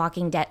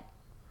Walking Dead.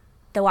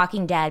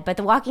 But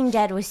The Walking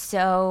Dead was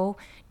so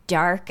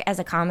dark as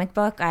a comic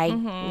book.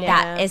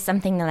 That is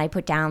something that I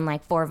put down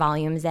like 4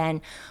 volumes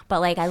in.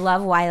 But like I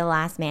love Y the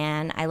Last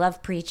Man. I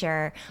love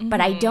Preacher,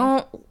 but I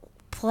don't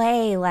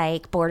play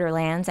like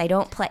Borderlands. I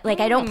don't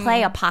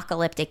play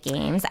apocalyptic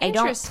games. I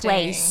don't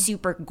play Interesting.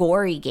 super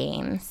gory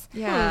games.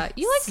 Yeah,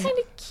 you like kind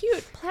of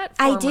cute platformers.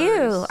 I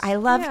do. I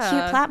love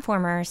cute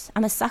platformers.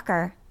 I'm a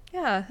sucker.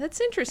 Yeah, that's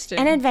interesting.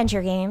 And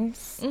adventure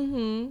games.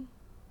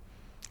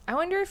 I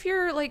wonder if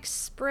you're like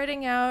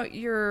spreading out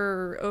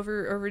your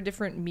over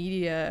different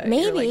media.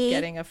 Maybe. You're, like,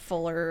 getting a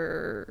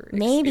fuller.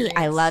 Maybe. I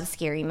experience. love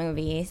scary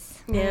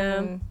movies.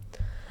 Yeah.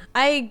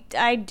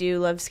 I do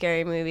love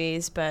scary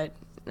movies, but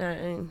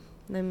I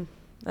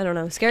don't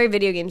know. Scary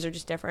video games are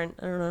just different.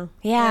 I don't know.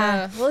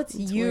 Yeah. Well, it's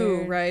you,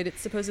 weird. right?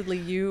 It's supposedly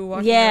you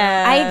walking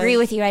Yeah. I agree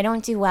with you. I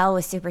don't do well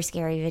with super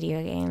scary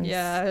video games.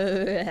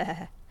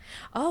 Yeah.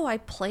 Oh, I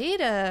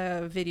played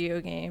a video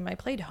game. I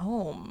played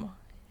Home.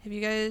 Have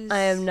you guys? I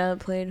have not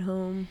played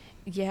Home.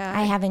 Yeah.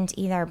 I haven't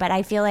either, but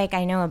I feel like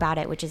I know about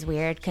it, which is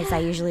weird because I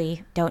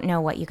usually don't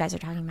know what you guys are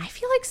talking I about.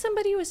 feel like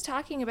somebody was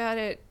talking about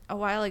it a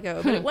while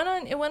ago, but it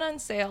went on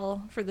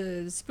sale for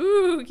the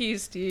spooky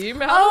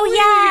Steam. Oh,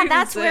 yeah. Halloween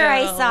That's where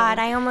I sale. saw it.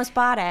 I almost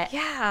bought it.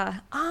 Yeah.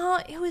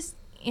 It was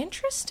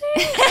interesting.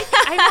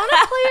 I want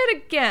to play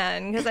it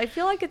again because I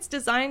feel like it's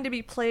designed to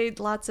be played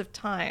lots of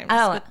times.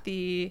 Oh.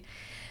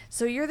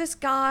 So you're this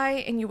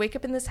guy and you wake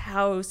up in this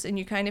house and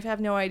you kind of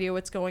have no idea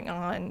what's going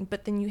on,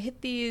 but then you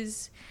hit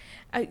these...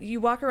 you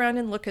walk around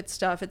and look at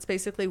stuff. It's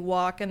basically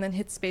walk and then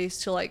hit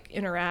space to like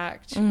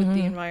interact with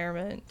the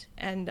environment.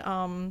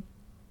 And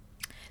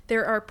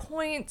there are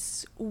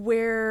points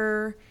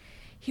where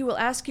he will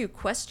ask you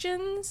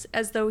questions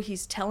as though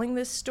he's telling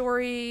this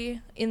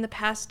story in the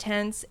past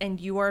tense and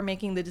you are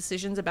making the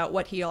decisions about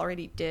what he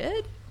already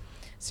did.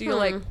 So you'll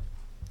like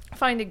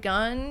find a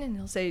gun and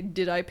he'll say,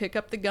 "Did I pick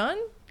up the gun?"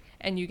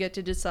 And you get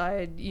to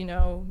decide,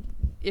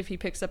 if he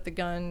picks up the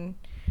gun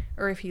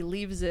or if he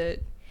leaves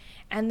it.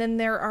 And then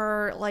there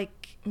are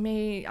like,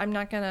 I'm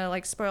not going to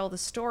like spoil the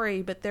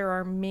story, but there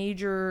are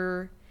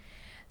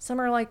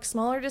some are like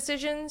smaller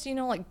decisions,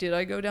 like, did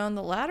I go down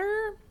the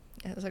ladder?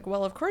 And it's like,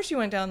 well, of course you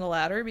went down the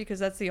ladder because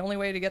that's the only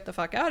way to get the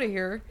fuck out of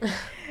here.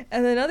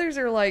 And then others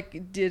are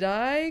like, did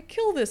I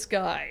kill this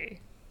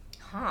guy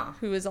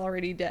who is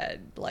already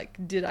dead? Like,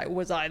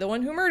 was I the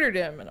one who murdered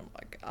him? And I'm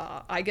like,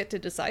 I get to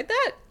decide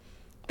that?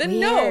 Then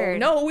Weird.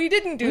 no, we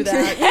didn't do that.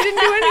 We didn't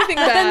do anything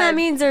bad. But then that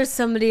means there's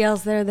somebody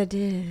else there that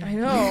did. I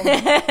know.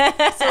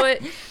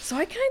 So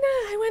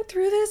I went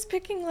through this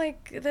picking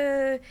like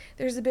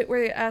there's a bit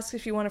where it asks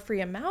if you want to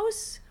free a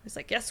mouse. I was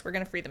like, yes, we're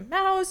going to free the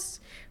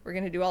mouse. We're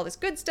going to do all this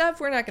good stuff.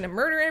 We're not going to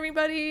murder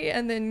everybody.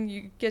 And then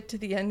you get to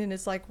the end and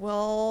it's like,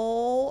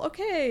 well,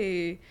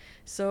 okay.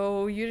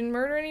 So you didn't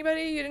murder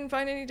anybody? You didn't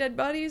find any dead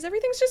bodies?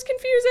 Everything's just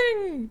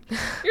confusing.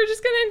 You're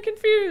just going to end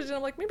confused. And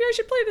I'm like, maybe I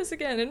should play this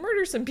again and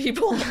murder some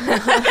people.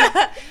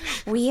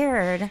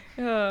 Weird.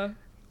 Yeah.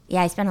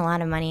 Yeah, I spent a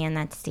lot of money on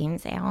that Steam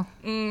sale.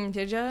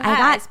 Did ya?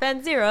 I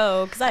spent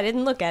 $0 because I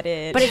didn't look at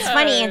it. But it's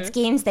funny, it's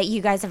games that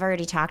you guys have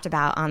already talked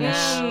about on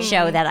the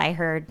show that I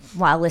heard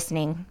while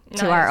listening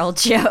to our old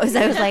shows.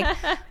 I was like,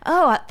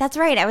 oh, that's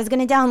right. I was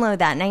going to download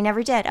that, and I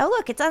never did. Oh,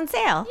 look, it's on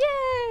sale.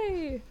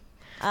 Yay!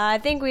 I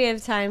think we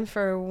have time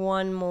for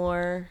one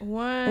more.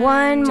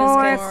 One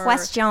more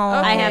question.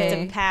 I have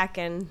Okay. to pack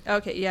and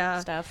Okay, yeah.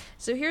 stuff.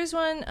 So here's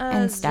one.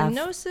 And stuff.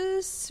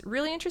 Zoonosis.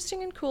 Really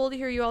interesting and cool to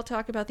hear you all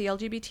talk about the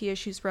LGBT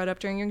issues brought up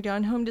during your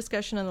Gone Home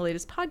discussion on the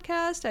latest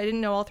podcast. I didn't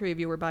know all 3 of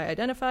you were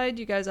bi-identified.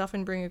 You guys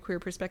often bring a queer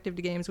perspective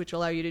to games which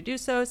allow you to do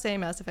so, say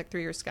Mass Effect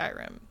 3 or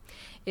Skyrim.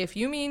 If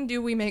you mean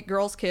do we make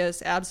girls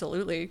kiss,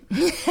 absolutely.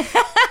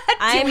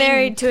 I'm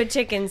married to a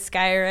chick in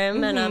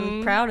Skyrim, and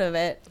I'm proud of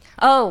it.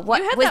 Oh,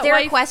 what You had was that there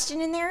a wife-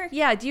 question in there?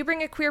 Yeah, do you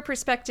bring a queer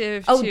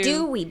perspective Oh, to...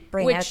 do we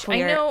bring which a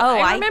queer? I know, oh,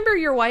 I remember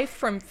your wife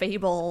from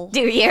Fable.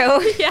 Do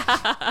you?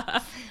 Yeah.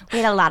 We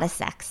had a lot of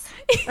sex.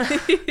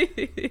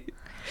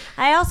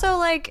 I also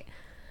like,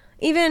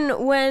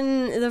 even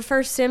when the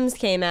first Sims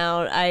came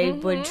out, I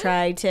would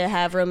try to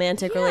have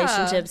romantic Yeah.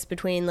 relationships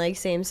between like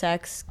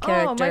same-sex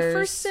characters. Oh, my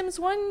first Sims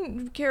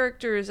 1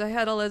 characters, I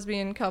had a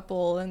lesbian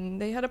couple, and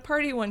they had a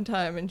party one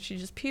time, and she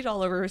just peed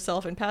all over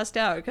herself and passed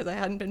out because I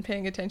hadn't been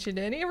paying attention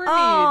to any of her needs.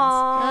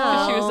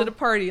 Aw. She was at a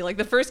party, like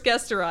the first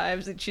guest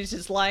arrives, and she's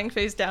just lying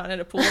face down in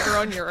a pool of her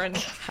own urine.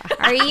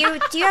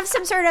 Do you have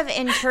some sort of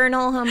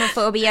internal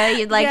homophobia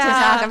you'd like to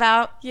Yeah. talk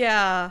about?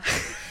 Yeah.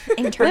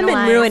 Internalized.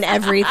 Women ruin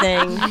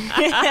everything.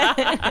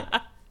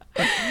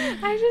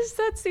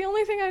 That's the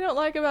only thing I don't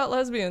like about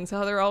lesbians,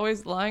 how they're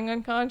always lying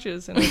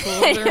unconscious in a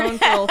pool of their own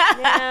filth.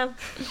 Yeah.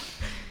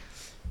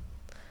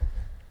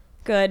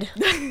 Good.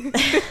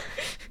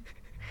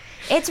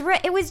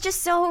 It was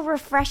just so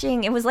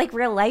refreshing. It was like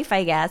real life,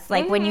 I guess.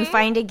 Like when you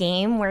find a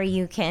game where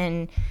you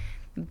can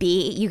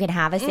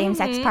have a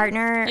same-sex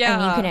partner and you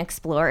Yeah. can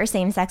explore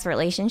same-sex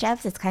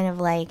relationships. It's kind of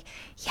like,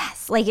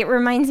 yes. Like it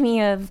reminds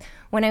me of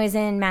when I was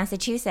in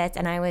Massachusetts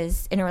and I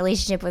was in a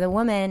relationship with a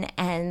woman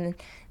and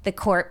the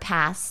court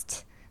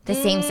passed the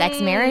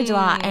same-sex marriage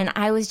law, and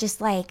I was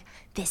just like,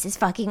 this is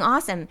fucking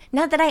awesome.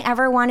 Not that I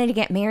ever wanted to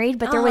get married,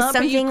 but there was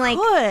but you something like,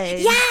 could.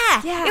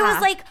 yeah, it was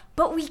like,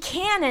 but we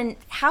can, and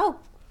how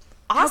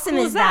awesome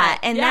cool is that?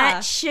 And Yeah.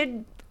 that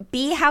should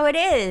be how it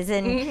is.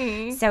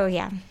 And so,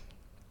 yeah.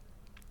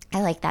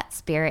 I like that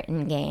spirit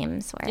in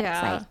games where Yeah.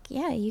 it's like,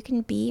 yeah, you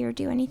can be or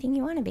do anything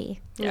you want to be.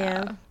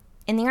 Yeah.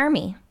 In the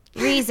Army.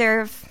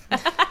 Reserve. Do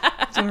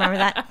you remember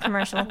that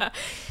commercial?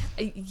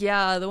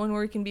 Yeah, the one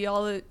where you can be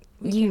all that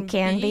You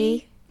can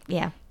be.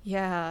 Yeah.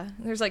 Yeah,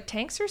 there's like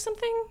tanks or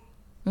something.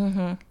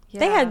 Mm-hmm.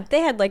 Yeah. They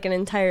had like an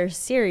entire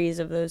series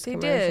of those They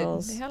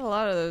commercials. did. They had a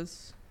lot of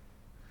those.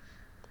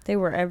 They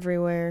were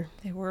everywhere.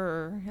 They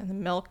were, and the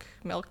milk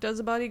does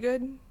a body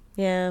good.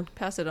 Yeah.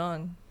 Pass it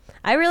on.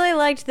 I really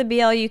liked the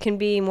BL You Can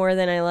Be more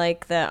than I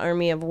like the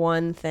Army of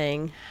One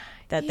thing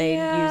that they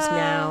use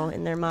now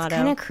in their motto.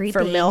 kinda creepy.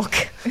 For milk.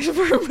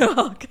 For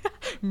milk.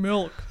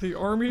 Milk, the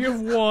army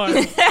of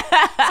one.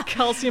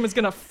 Calcium is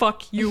gonna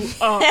fuck you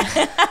up.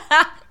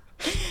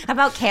 How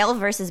about kale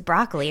versus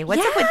broccoli?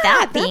 What's up with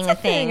that being That's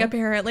a thing?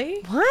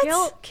 apparently.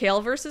 What?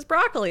 Kale versus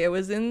broccoli. It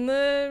was in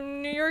the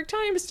New York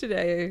Times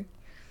today.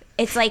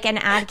 It's like an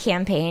ad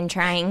campaign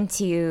trying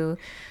to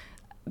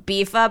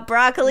beef up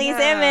broccoli's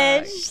Yeah.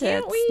 image.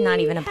 Can't It's we not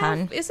even a have-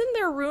 pun. Isn't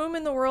there room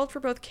in the world for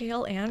both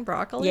kale and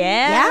broccoli?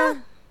 Yeah. Yeah.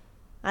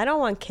 I don't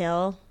want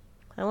kale.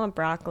 I want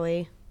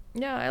broccoli.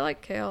 Yeah, I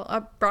like kale.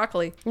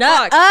 Broccoli.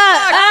 No,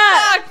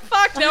 Fuck.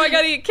 Fuck. Now I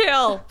gotta eat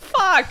kale.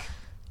 Fuck.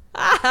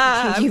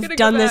 I'm You've gonna go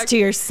done this back. to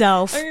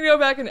yourself. I'm gonna go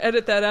back and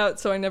edit that out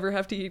so I never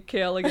have to eat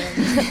kale again.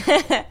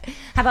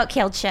 How about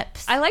kale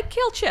chips? I like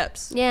kale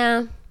chips.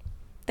 Yeah.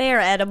 They are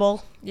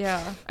edible.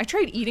 Yeah. I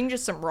tried eating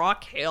just some raw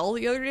kale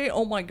the other day.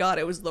 Oh my god,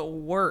 it was the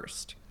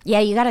worst. Yeah,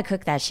 you gotta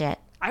cook that shit.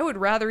 I would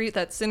rather eat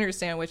that Sinner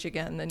sandwich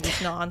again than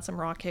just gnaw on some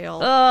raw kale.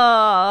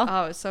 Oh.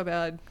 Oh, it's so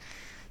bad.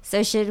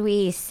 So should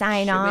we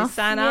sign Should off? we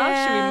sign off? Should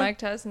Yeah. we Mike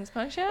Tyson's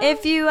punch out?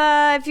 If you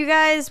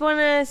guys want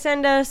to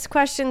send us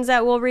questions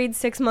that we'll read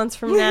 6 months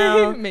from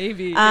now,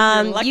 Maybe. if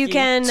you're lucky. you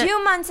can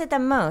 2 months at the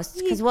most,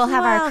 because we'll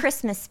have our Well,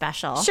 Christmas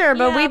special. Sure,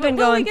 but Yeah, we've been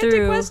will we going get to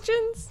through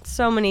questions.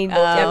 so many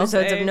episodes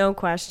okay. of no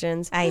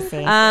questions. I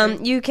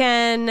see. You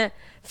can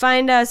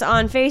find us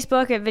on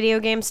Facebook at Video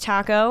Games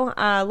Taco.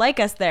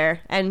 Like us there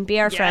and be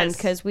our friend Yes.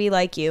 because we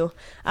like you.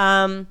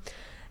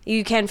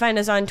 You can find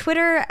us on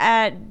Twitter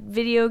at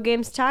Video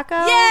Games Taco.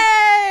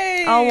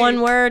 Yay! All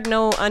one word,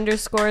 no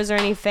underscores or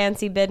any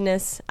fancy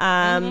business.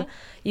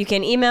 You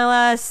can email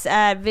us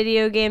at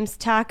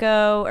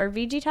videogamestaco or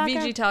VGTaco?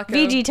 VGTaco.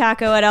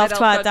 VGTaco at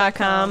elfspot.com.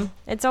 elfspot.com.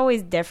 It's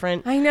always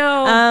different. I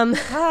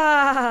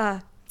know.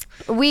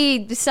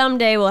 We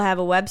someday will have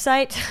a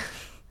website.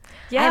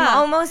 Yeah. I'm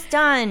almost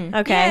done.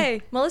 Okay.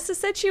 Yay. Melissa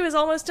said she was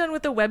almost done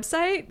with the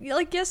website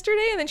like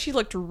yesterday, and then she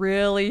looked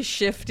really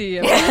shifty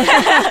about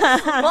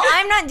it. Well,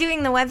 I'm not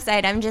doing the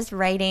website. I'm just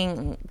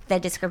writing the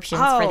descriptions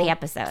for the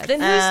episode.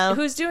 Then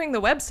who's doing the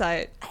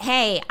website?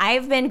 Hey,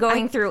 I've been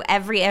going through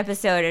every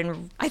episode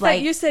and I thought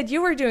you said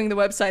you were doing the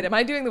website. Am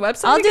I doing the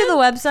website? I'll do again? the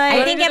website.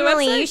 I think do the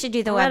Emily, website? you should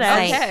do the Whatever.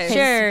 website. Okay. 'cause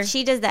Sure.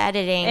 She does the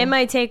editing. It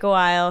might take a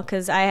while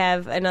because I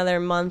have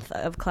another month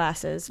of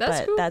classes,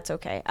 That's but cool. that's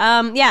okay.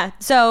 Yeah.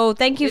 So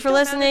thank you It for don't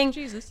matter, listening.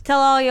 Jesus. Tell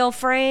all your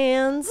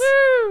friends.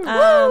 Woo!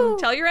 Um,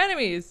 Tell your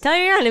enemies. Tell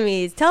your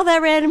enemies. Tell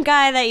that random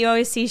guy that you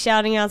always see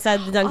shouting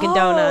outside the Dunkin' Oh,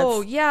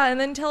 Donuts. yeah, and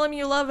then tell him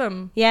you love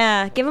him.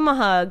 Yeah, give him a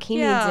hug. He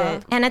Yeah. needs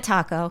it. and a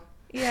taco.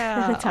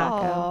 Yeah. taco.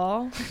 Aw.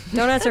 Donuts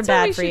are That's what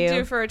bad we for should you.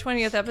 do for our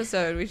 20th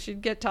episode. We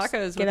should get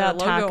tacos Get with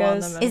out our logo on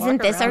tacos. them. and Isn't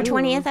walk this our around.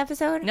 20th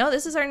episode? No,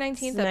 this is our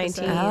 19th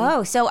episode. 19.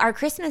 Oh, so our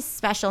Christmas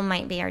special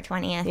might be our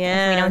 20th if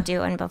Yeah. we don't do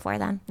one before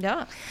then.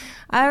 Yeah.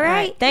 All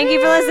right. Thank you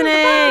for listening.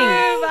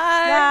 Bye.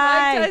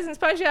 Bye. Mike Tyson's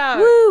Punch Out.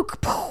 Woo.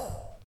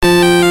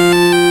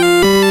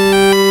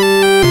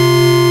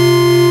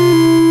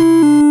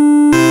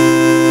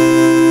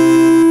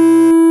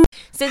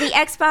 So the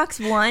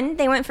Xbox One,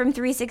 they went from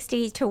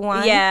 360 to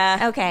 1?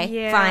 Yeah. Okay,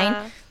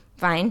 Yeah.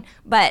 fine.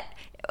 But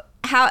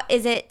how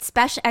is it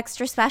special,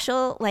 extra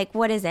special? Like,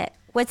 what is it?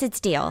 What's its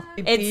deal?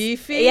 It's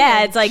Beefy yeah,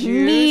 and it's like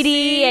juicy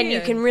meaty, and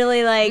you can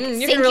really like you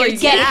sink can really your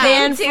get teeth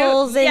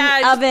handfuls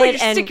yeah, of just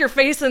it, and stick your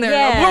face in there.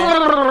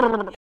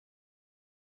 yeah.